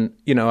stuff, and,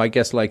 I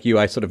guess like you,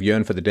 I sort of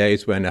yearn for the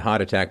days when a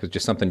heart attack was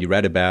just something you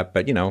read about.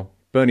 But,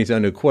 Bernie's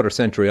only a quarter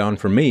century on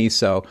from me,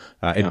 so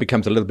it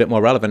becomes a little bit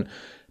more relevant.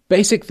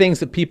 Basic things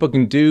that people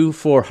can do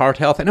for heart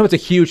health. I know it's a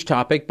huge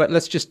topic, but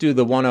let's just do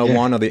the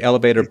 101 or the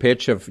elevator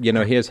pitch of,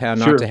 here's how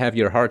not to have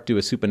your heart do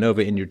a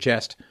supernova in your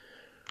chest.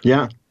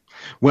 Yeah.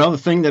 Well, the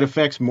thing that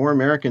affects more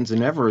Americans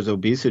than ever is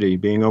obesity.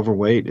 Being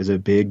overweight is a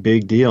big,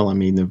 big deal. I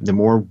mean, the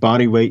more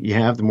body weight you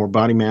have, the more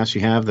body mass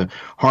you have, the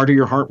harder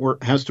your heart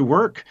has to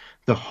work.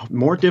 The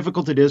more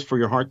difficult it is for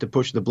your heart to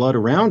push the blood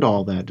around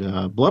all that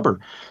blubber.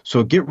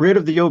 So get rid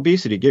of the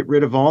obesity. Get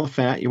rid of all the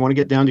fat. You want to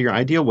get down to your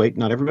ideal weight.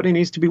 Not everybody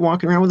needs to be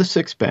walking around with a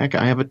six-pack.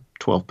 I have a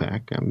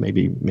 12-pack,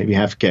 maybe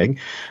half a keg.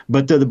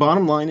 But the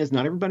bottom line is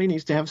not everybody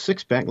needs to have a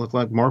six-pack, look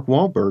like Mark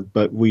Wahlberg.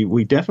 But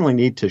we definitely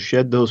need to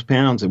shed those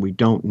pounds that we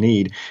don't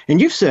need.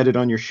 And you've said it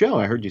on your show.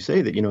 I heard you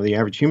say that, the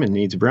average human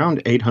needs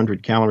around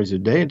 800 calories a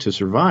day to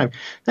survive.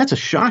 That's a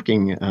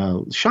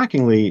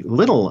shockingly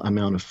little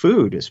amount of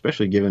food,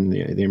 especially given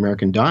the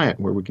American diet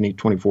where we can eat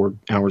 24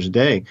 hours a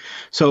day.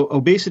 So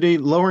obesity,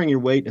 lowering your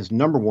weight is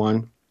number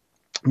one,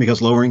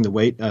 because lowering the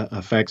weight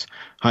affects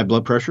high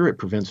blood pressure. It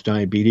prevents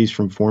diabetes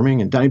from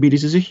forming, and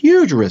diabetes is a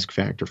huge risk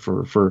factor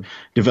for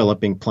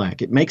developing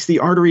plaque. It makes the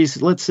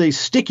arteries, let's say,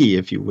 sticky,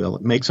 if you will.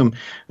 It makes them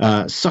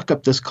suck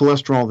up this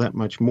cholesterol that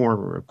much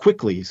more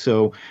quickly.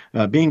 So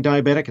being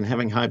diabetic and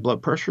having high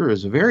blood pressure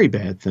is a very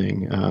bad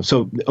thing.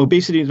 So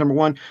obesity is number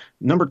one.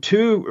 Number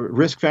two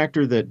risk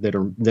factor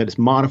that is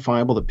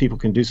modifiable that people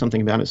can do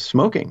something about is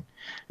smoking.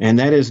 And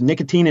that is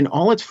nicotine in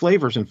all its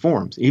flavors and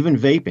forms, even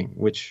vaping,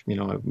 which,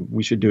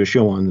 we should do a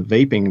show on the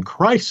vaping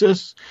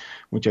crisis,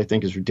 which I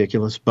think is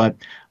ridiculous. But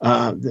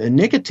the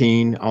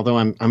nicotine, although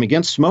I'm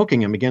against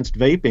smoking, I'm against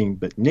vaping,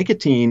 but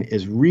nicotine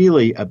is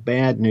really a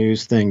bad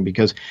news thing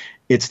because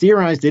it's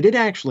theorized that it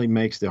actually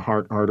makes the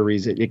heart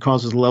arteries, it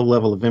causes a low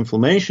level of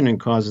inflammation and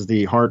causes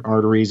the heart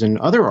arteries and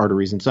other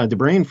arteries inside the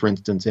brain, for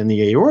instance, and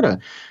the aorta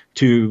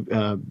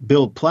to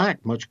build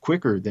plaque much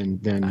quicker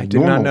than I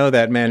did not know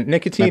that, man.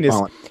 Nicotine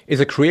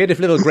is a creative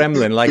little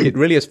gremlin. Like, it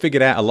really has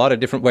figured out a lot of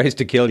different ways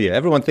to kill you.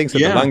 Everyone thinks that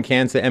the lung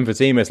cancer,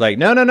 emphysema is like,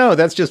 no,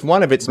 that's just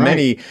one of its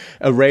many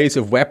arrays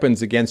of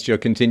weapons against your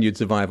continued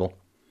survival.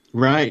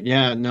 Right,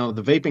 yeah, no,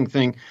 the vaping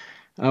thing,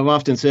 I've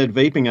often said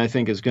vaping, I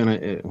think, is going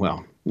to,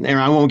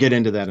 I won't get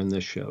into that in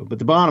this show. But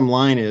the bottom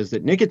line is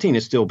that nicotine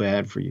is still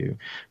bad for you,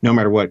 no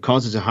matter what. It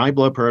causes a high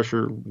blood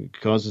pressure,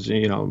 causes,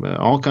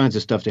 all kinds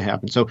of stuff to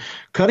happen. So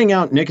cutting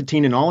out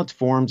nicotine in all its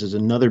forms is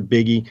another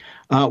biggie.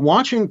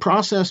 Watching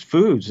processed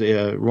foods,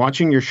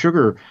 watching your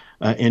sugar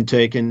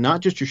intake, and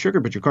not just your sugar,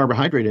 but your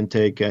carbohydrate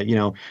intake.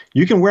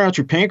 You can wear out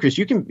your pancreas.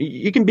 You can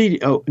be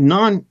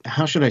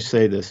how should I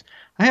say this?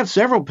 I have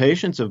several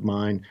patients of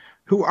mine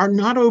who are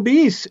not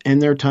obese and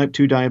they're type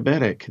 2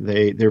 diabetic.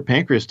 Their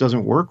pancreas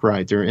doesn't work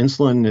right. Their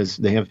insulin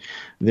they have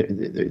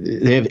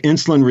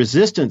insulin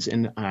resistance,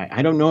 and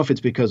I don't know if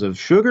it's because of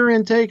sugar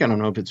intake. I don't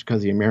know if it's because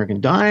of the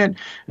American diet.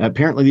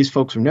 Apparently, these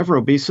folks are never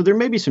obese, so there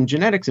may be some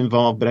genetics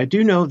involved. But I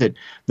do know that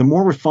the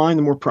more refined,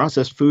 the more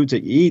processed foods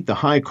that you eat, the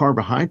high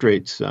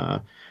carbohydrates.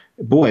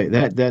 Boy,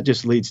 that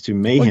just leads to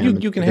mayhem.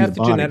 Well, you can have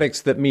the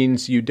genetics that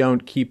means you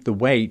don't keep the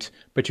weight,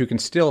 but you can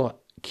still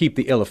keep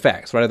the ill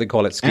effects, right? They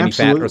call it skinny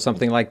fat or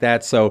something like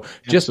that. So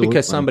just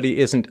because somebody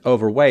isn't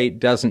overweight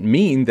doesn't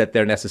mean that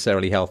they're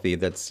necessarily healthy.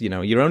 That's,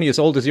 you're only as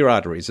old as your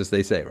arteries, as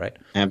they say, right?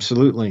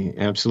 Absolutely.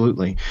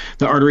 Absolutely.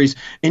 The arteries.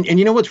 And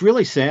what's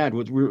really sad,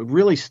 what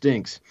really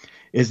stinks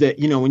is that,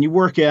 when you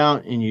work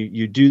out and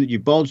you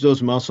bulge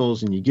those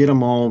muscles and you get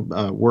them all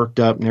worked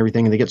up and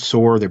everything, and they get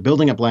sore, they're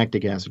building up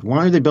lactic acid.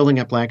 Why are they building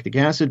up lactic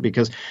acid?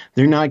 Because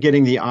they're not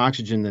getting the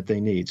oxygen that they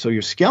need. So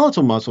your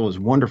skeletal muscle is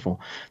wonderful.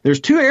 There's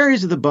two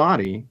areas of the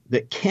body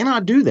that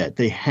cannot do that.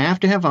 They have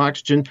to have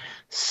oxygen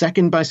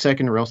second by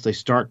second, or else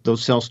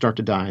those cells start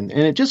to die. And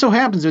it just so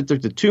happens that they're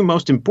the two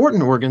most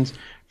important organs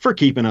for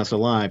keeping us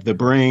alive, the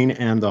brain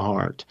and the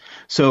heart.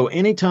 So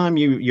anytime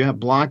you have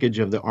blockage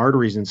of the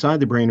arteries inside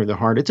the brain or the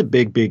heart, it's a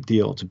big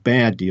deal. It's a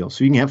bad deal.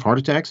 So you can have heart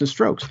attacks and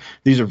strokes.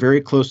 These are very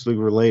closely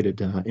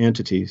related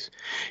entities.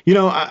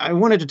 I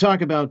wanted to talk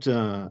about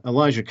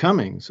Elijah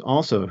Cummings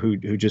also, who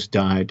just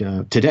died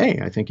today.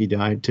 I think he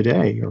died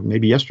today or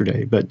maybe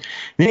yesterday. But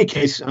in any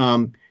case,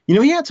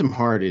 he had some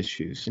heart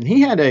issues, and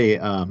he had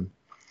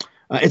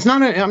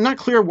I'm not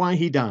clear why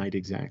he died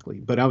exactly,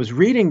 but I was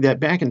reading that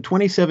back in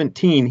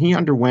 2017, he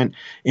underwent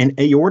an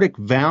aortic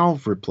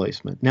valve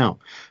replacement. Now,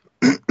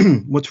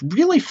 what's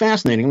really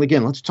fascinating, and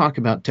again, let's talk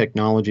about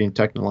technology and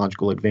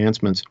technological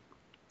advancements.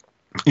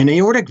 An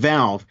aortic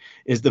valve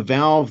is the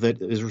valve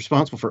that is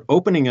responsible for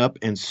opening up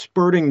and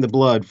spurting the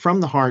blood from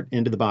the heart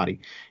into the body.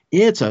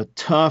 It's a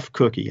tough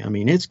cookie. I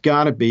mean, it's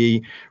got to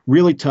be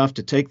really tough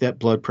to take that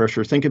blood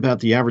pressure. Think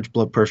about the average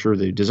blood pressure.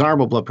 The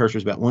desirable blood pressure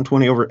is about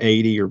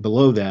 120/80 or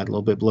below that, a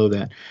little bit below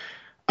that.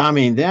 I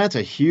mean, that's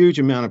a huge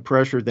amount of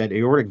pressure. That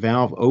aortic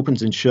valve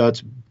opens and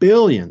shuts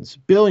billions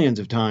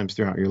of times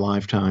throughout your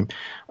lifetime,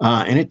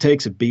 and it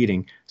takes a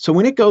beating. So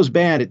when it goes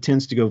bad, it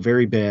tends to go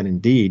very bad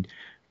indeed.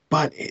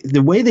 But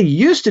the way they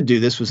used to do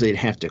this was they'd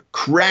have to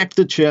crack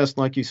the chest,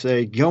 like you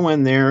say, go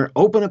in there,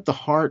 open up the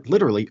heart,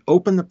 literally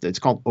it's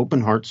called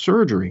open heart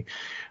surgery,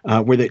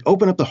 where they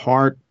open up the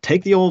heart,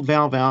 take the old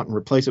valve out and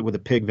replace it with a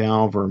pig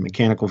valve or a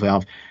mechanical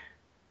valve.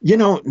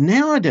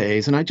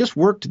 Nowadays, and I just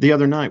worked the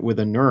other night with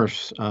a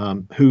nurse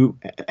who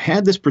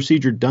had this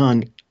procedure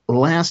done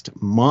last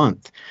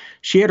month.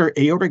 She had her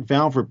aortic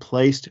valve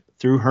replaced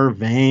through her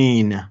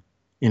vein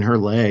in her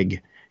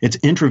leg. It's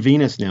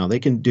intravenous now. They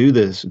can do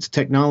this. It's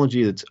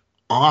technology that's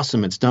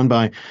awesome. It's done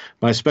by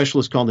a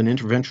specialist called an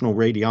interventional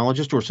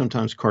radiologist, or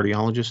sometimes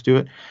cardiologists do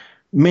it.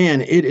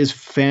 Man, it is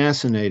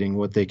fascinating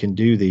what they can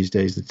do these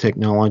days, the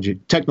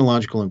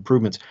technological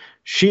improvements.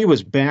 She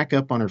was back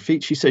up on her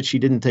feet. She said she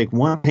didn't take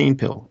one pain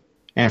pill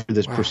after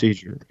this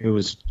procedure. It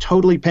was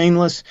totally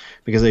painless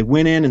because they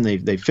went in and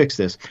they fixed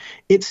this.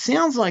 It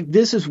sounds like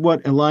this is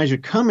what Elijah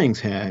Cummings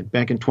had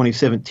back in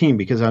 2017,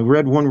 because I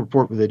read one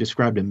report where they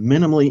described a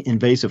minimally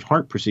invasive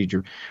heart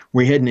procedure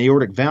where he had an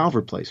aortic valve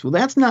replaced. Well,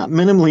 that's not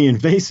minimally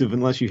invasive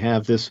unless you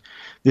have this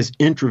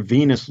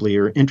intravenously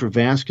or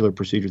intravascular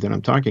procedure that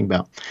I'm talking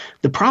about.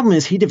 The problem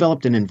is he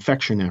developed an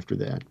infection after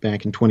that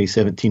back in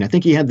 2017. I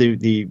think he had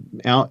the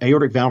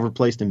aortic valve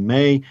replaced in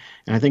May,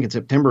 and I think in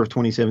September of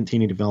 2017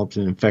 he developed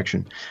an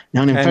infection.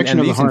 Now, an infection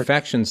of the heart. And these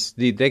infections,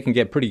 they can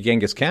get pretty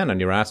Genghis Khan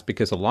on your ass,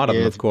 because a lot of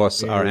them, of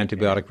course, are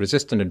antibiotic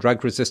resistant and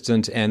drug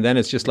resistant. And then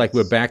it's just like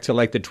we're back to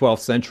like the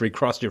 12th century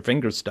cross your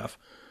fingers stuff.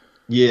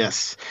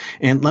 Yes.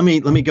 And let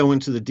me go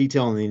into the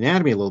detail in the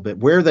anatomy a little bit.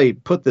 Where they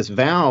put this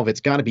valve, it's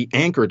got to be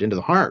anchored into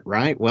the heart,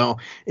 right? Well,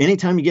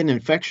 anytime you get an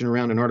infection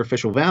around an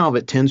artificial valve,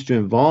 it tends to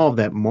involve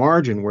that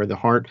margin where the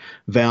heart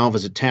valve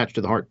is attached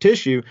to the heart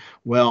tissue.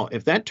 Well,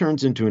 if that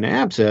turns into an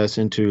abscess,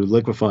 into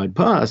liquefied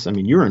pus, I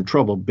mean, you're in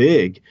trouble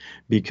big,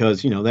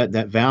 because,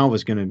 that valve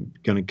is going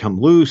to come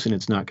loose and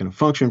it's not going to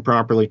function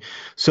properly.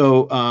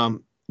 So,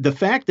 the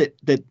fact that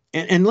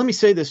and let me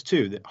say this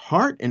too, that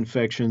heart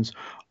infections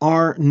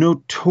are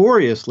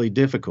notoriously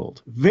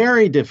difficult,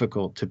 very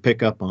difficult to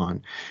pick up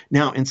on.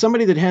 Now, in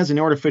somebody that has an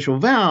artificial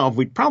valve,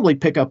 we'd probably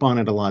pick up on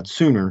it a lot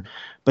sooner.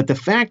 But the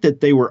fact that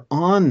they were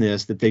on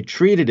this, that they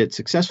treated it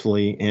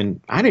successfully,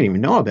 and I didn't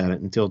even know about it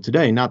until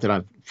today. Not that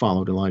I've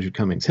followed Elijah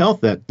Cummings'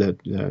 health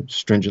that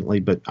stringently,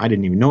 but I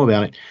didn't even know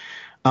about it.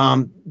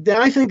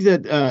 I think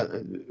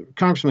that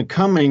Congressman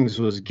Cummings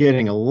was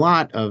getting a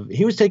lot of.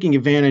 He was taking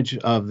advantage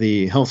of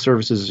the health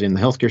services in the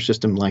healthcare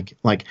system,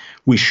 like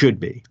we should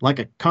be, like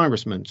a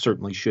congressman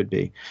certainly should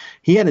be.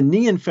 He had a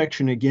knee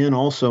infection again,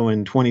 also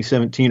in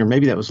 2017, or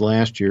maybe that was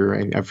last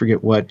year. I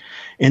forget what.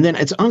 And then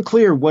it's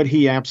unclear what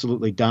he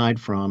absolutely died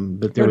from,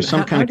 but there was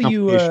some kind of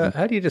complication.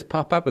 How do you just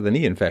pop up with a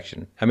knee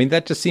infection? I mean,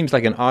 that just seems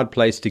like an odd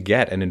place to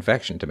get an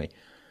infection to me.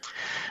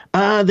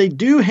 They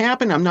do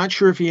happen. I'm not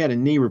sure if he had a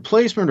knee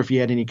replacement or if he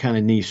had any kind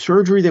of knee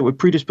surgery that would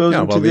predispose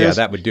him to this. Yeah,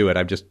 that would do it.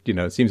 I'm just,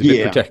 it seems a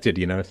bit protected.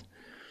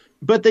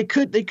 But they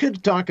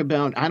could talk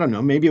about, I don't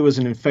know, maybe it was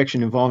an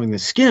infection involving the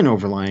skin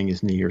overlying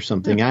his knee or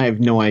something. Yeah. I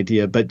have no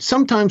idea. But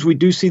sometimes we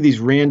do see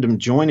these random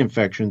joint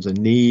infections, a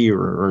knee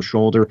or a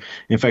shoulder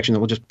infection that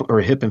will just, or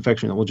a hip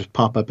infection that will just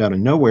pop up out of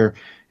nowhere.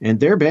 And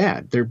they're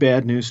bad. They're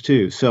bad news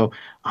too. So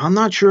I'm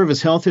not sure of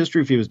his health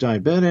history, if he was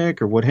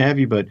diabetic or what have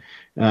you, but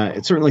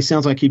it certainly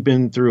sounds like he'd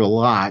been through a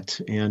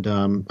lot, and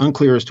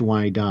unclear as to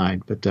why he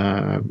died. But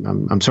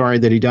I'm sorry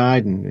that he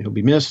died, and he'll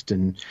be missed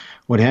and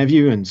what have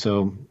you. And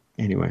so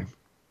anyway.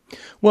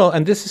 Well,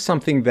 and this is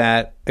something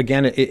that,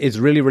 again, is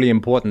really, really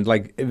important.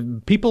 Like,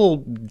 people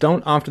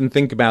don't often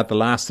think about the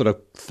last sort of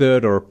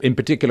third or in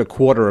particular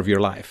quarter of your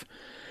life.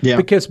 Yeah.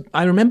 Because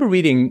I remember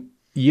reading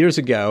years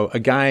ago, a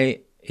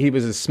guy, he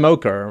was a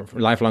smoker,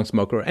 lifelong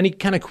smoker, and he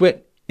kind of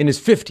quit in his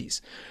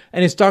 50s.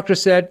 And his doctor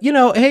said,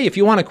 hey, if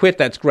you want to quit,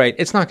 that's great.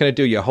 It's not going to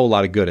do you a whole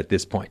lot of good at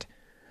this point.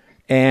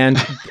 And,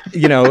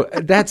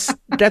 that's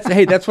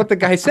what the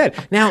guy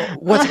said. Now,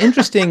 what's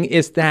interesting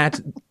is that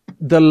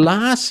the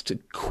last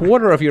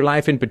quarter of your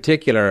life in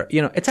particular,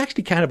 it's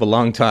actually kind of a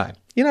long time.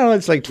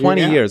 It's like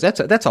 20 years.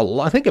 That's a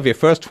long, think of your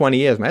first 20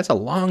 years, man. That's a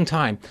long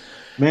time.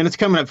 Man, it's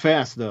coming up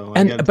fast, though.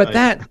 But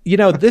that,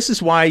 this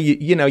is why,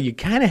 you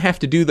kind of have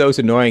to do those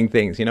annoying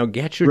things,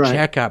 get your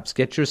checkups,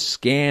 get your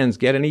scans,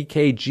 get an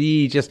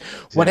EKG, just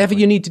whatever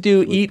you need to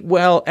do, eat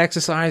well,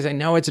 exercise. I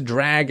know it's a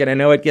drag, and I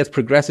know it gets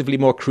progressively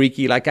more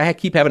creaky. Like, I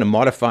keep having to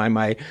modify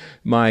my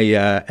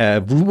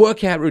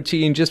workout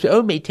routine, just,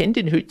 my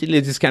tendon hurts,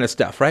 this kind of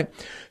stuff, right?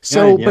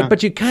 So,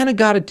 but you kind of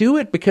got to do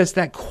it, because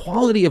that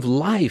quality of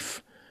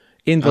life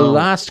in the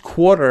last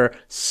quarter,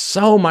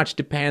 so much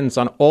depends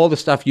on all the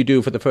stuff you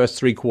do for the first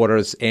 3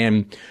 quarters.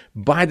 And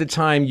by the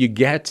time you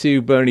get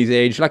to Bernie's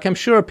age, like, I'm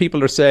sure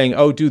people are saying,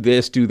 do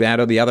this, do that,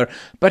 or the other.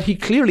 But he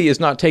clearly is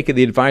not taking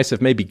the advice of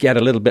maybe get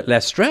a little bit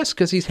less stress,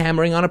 because he's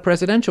hammering on a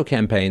presidential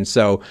campaign.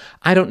 So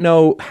I don't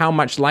know how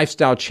much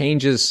lifestyle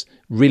changes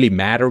really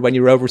matter when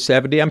you're over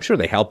 70. I'm sure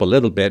they help a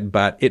little bit,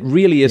 but it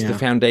really is the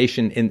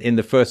foundation in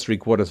the first 3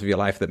 quarters of your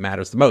life that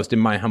matters the most, in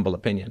my humble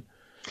opinion.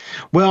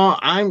 Well,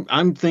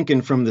 I'm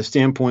thinking from the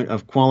standpoint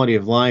of quality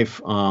of life,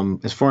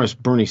 as far as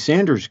Bernie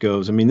Sanders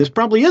goes. I mean, this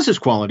probably is his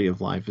quality of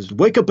life: is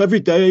wake up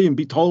every day and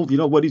be told,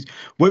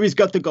 where he's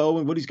got to go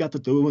and what he's got to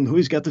do and who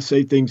he's got to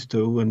say things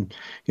to, and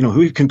who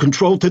he can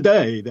control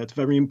today. That's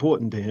very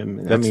important to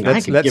him.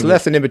 That's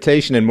less an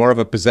invitation and more of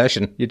a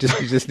possession.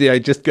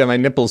 My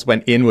nipples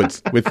went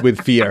inwards with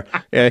fear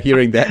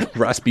hearing that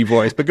raspy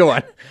voice. But go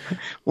on.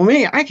 Well,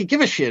 me, I could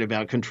give a shit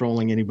about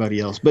controlling anybody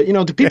else, but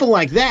to people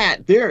like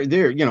that, they're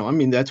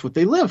that's what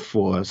they live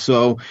for.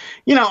 So,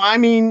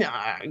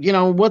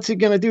 what's it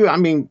going to do? I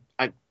mean,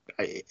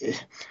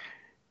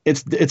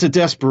 it's a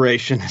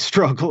desperation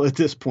struggle at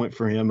this point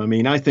for him. I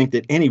mean, I think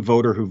that any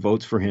voter who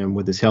votes for him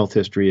with his health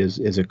history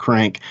is a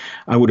crank.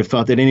 I would have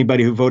thought that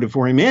anybody who voted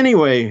for him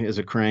anyway is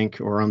a crank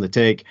or on the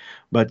take.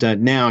 But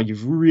now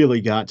you've really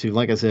got to,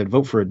 like I said,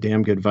 vote for a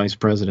damn good vice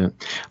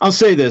president. I'll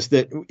say this,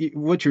 that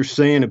what you're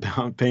saying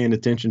about paying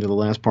attention to the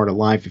last part of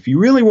life, if you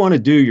really want to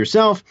do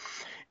yourself,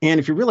 and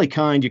if you're really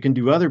kind, you can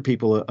do other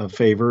people a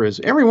favor,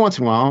 is every once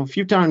in a while, a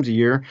few times a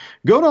year,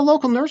 go to a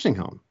local nursing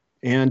home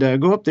and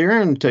go up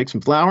there and take some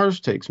flowers,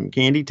 take some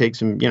candy, take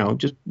some,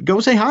 just go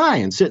say hi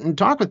and sit and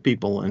talk with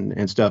people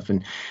and stuff.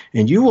 And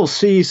you will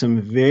see some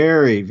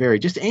very, very,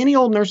 just any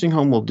old nursing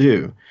home will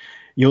do.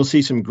 You'll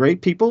see some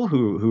great people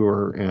who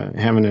are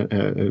having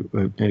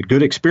a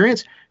good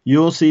experience.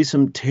 You'll see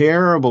some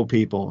terrible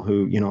people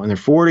who, in their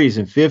 40s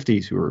and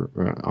 50s who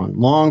are on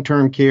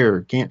long-term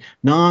care,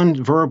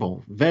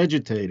 non-verbal,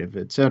 vegetative,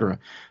 etc.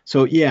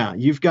 So,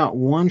 you've got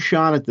one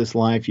shot at this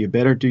life. You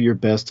better do your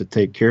best to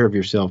take care of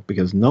yourself,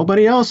 because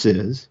nobody else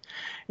is.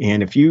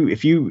 And if you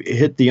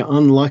hit the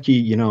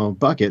unlucky,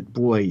 bucket,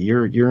 boy,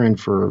 you're in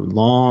for a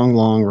long,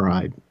 long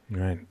ride.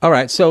 Right. All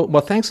right. So,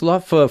 well, thanks a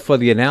lot for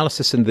the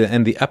analysis and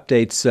the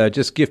updates.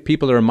 Just give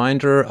people a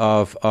reminder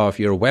of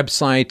your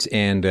website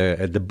and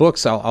the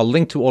books. I'll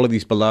link to all of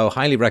these below.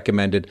 Highly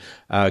recommended.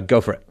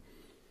 Go for it.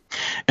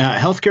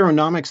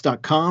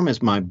 Healthcareonomics.com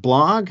is my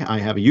blog. I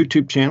have a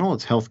YouTube channel.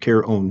 It's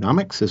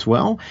Healthcareonomics as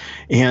well.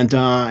 And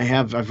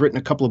I've written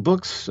a couple of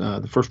books.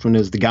 The first one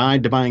is The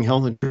Guide to Buying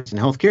Health Insurance and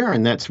Healthcare.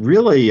 And that's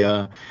really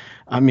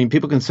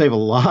people can save a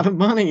lot of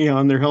money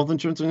on their health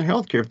insurance and their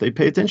healthcare if they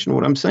pay attention to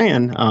what I'm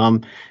saying.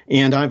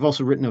 And I've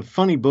also written a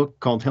funny book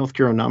called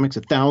Healthcareonomics: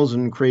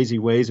 1,000 Crazy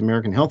Ways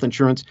American Health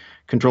Insurance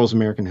Controls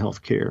American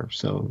Healthcare.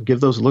 So give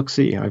those a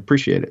look-see. I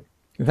appreciate it.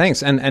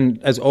 Thanks.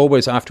 And as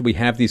always, after we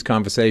have these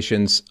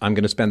conversations, I'm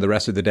going to spend the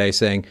rest of the day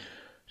saying,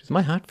 does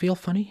my heart feel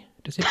funny?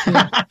 Does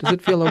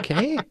it feel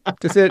okay? I'm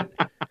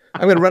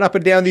going to run up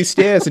and down these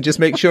stairs and just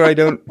make sure I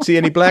don't see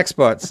any black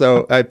spots.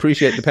 So I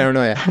appreciate the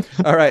paranoia.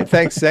 All right.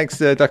 Thanks,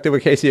 Dr.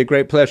 Mukasey. A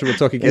great pleasure. We'll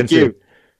talk again soon.